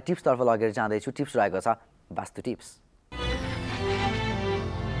भने तपाईँलाई टिप्सतर्फ लगेर जाँदैछु टिप्स रहेको छ vastu tips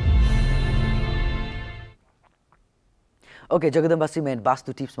okay Jagadamba cement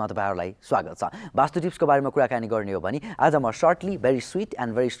vastu टिप्समा तपाईँहरूलाई स्वागत छ वास्तु टिप्सको बारेमा कुराकानी गर्ने हो भने आज म certainly very sweet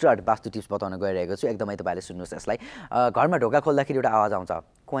and very strut vastu tips बताउन गइरहेको छु एकदमै तपाईँले सुन्नुहोस् यसलाई घरमा ढोका खोल्दाखेरि एउटा आवाज आउँछ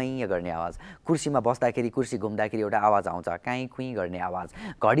क्वाइँ गर्ने आवाज कुर्सीमा बस्दाखेरि कुर्सी घुम्दाखेरि एउटा आवाज आउँछ काहीँ कुइँ गर्ने आवाज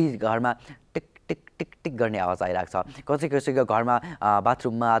घडी घरमा टिक टिक टिक टिक गर्ने आवाज आइरहेको छ कसैको घरमा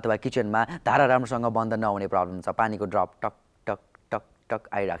बाथरुममा अथवा किचनमा धारा राम्रोसँग बन्द नहुने प्रब्लम छ पानीको drop talk talk talk talk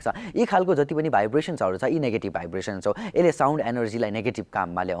आइरहेको छ यी खालको जति पनि भाइब्रेसन्सहरू छ यी नेगेटिभ भाइब्रेसन्स हो यसले साउन्ड एनर्जीलाई नेगेटिभ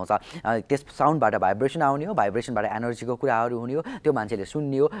काममा ल्याउँछ त्यस साउन्डबाट भाइब्रेसन आउने हो भाइब्रेसनबाट एनर्जीको कुराहरू हुने हो त्यो मान्छेले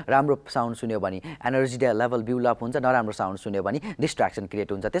सुन्ने हो राम्रो साउन्ड सुन्यो भने एनर्जी लेभल बिल्डअप हुन्छ नराम्रो साउन्ड सुन्यो भने डिस्ट्र्याक्सन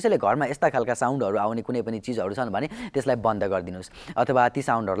क्रिएट हुन्छ त्यसैले घरमा यस्ता खालका साउन्डहरू आउने कुनै पनि चिजहरू छन् भने त्यसलाई बन्द गरिदिनुहोस् अथवा ती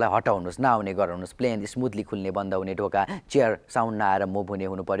साउन्डहरूलाई हटाउनुहोस् नआउने गराउनुहोस् प्लेन स्मुथली खुल्ने बन्द हुने ढोका चेयर साउन्ड नआएर मुभ हुने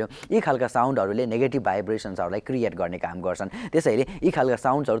हुनु पर्यो यी खालका साउन्डहरूले नेगेटिभ भाइब्रेसन्सहरूलाई क्रिएट गर्ने काम गर्छन् त्यसैले यी खालका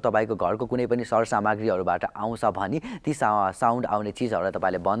साउन्ड्सहरू तपाईँको घरको कुनै पनि सरसामग्रीहरूबाट आउँछ भने ती साउन्ड आउने चिजहरूलाई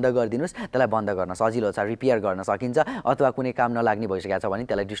तपाईँले बन्द गरिदिनुहोस् त्यसलाई बन्द गर्न सजिलो छ रिपेयर गर्न सकिन्छ अथवा कुनै काम नलाग्ने भइसकेको छ भने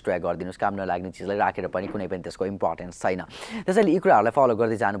त्यसलाई डिस्ट्रोय गरिदिनुहोस् काम नलाग्ने चिजलाई राखेर पनि कुनै पनि त्यसको इम्पोर्टेन्स छैन त्यसैले यी कुराहरूलाई फलो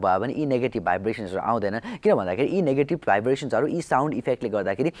गर्दै जानुभयो भने यी नेगेटिभ भाइब्रेसन्सहरू आउँदैन किन भन्दाखेरि यी नेगेटिभ भाइब्रेसन्सहरू यी साउन्ड इफेक्टले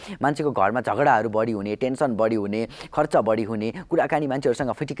गर्दाखेरि मान्छेको घरमा झगडाहरू बढी हुने टेन्सन बढी हुने खर्च बढी हुने कुराकानी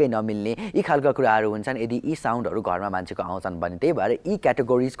मान्छेहरूसँग फिटिकै नमिल्ने यी खालका कुराहरू हुन्छन् यदि यी साउन्डहरू घरमा मान्छेको आउँछन् भने त्यही भएर यी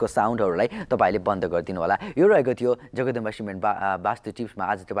क्याटेगोरिजको साउन्डहरूलाई तपाईँले बन्द गरिदिनु होला यो रहेको थियो जगदम्बा सिमेन्ट वास्तु टिप्समा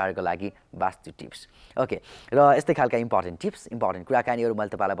आज तपाईँहरूको लागि वास्तु टिप्स ओके र यस्तै खालका इम्पोर्टेन्ट कुराकानीहरू मैले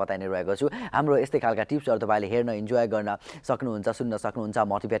तपाईँलाई बताइ नै रहेको छु हाम्रो यस्तै खालका टिप्सहरू तपाईँले हेर्न इन्जोय गर्न सक्नुहुन्छ सुन्न सक्नुहुन्छ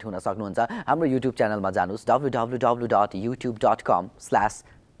मोटिभेट हुन सक्नुहुन्छ हाम्रो युट्युब च्यानलमा जानुहोस्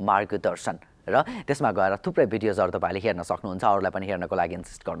www.youtube.com/margadarshan र त्यसमा गएर थुप्रै भिडियोजहरू तपाईँले हेर्न सक्नुहुन्छ अरूलाई पनि हेर्नको लागि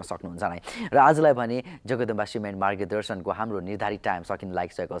इन्सिस्ट गर्न सक्नुहुन्छ नै र आजलाई भने जगदम्बा सिमेन्ट मार्गदर्शनको हाम्रो निर्धारित टाइम सकिन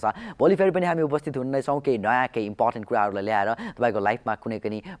लागिसकेको छ भोलि फेरि पनि हामी उपस्थित हुनेछौँ केही नयाँ केही इम्पोर्टेन्ट कुराहरूलाई ल्याएर तपाईँको लाइफमा कुनै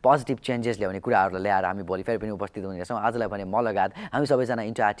पनि पोजिटिभ चेन्जेस ल्याउने कुराहरूलाई ल्याएर हामी भोलि फेरि पनि उपस्थित हुनेछौँ आजलाई भने म लगायत हामी सबैजना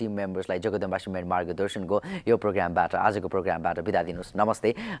इन्टायर टिम मेम्बर्सलाई जगदम्बा सिमेन्ट मार्गदर्शनको यो प्रोग्रामबाट आजको प्रोग्रामबाट बिदा दिनुहोस् नमस्ते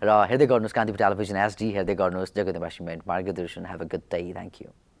र हेर्दै गर्नुहोस् कान्तिपुर टेलिभिजन एसडी हेर्दै गर्नुहोस् जगदम्बा सिमेन्ट मार्गदर्शन have a good day thank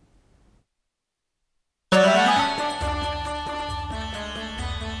you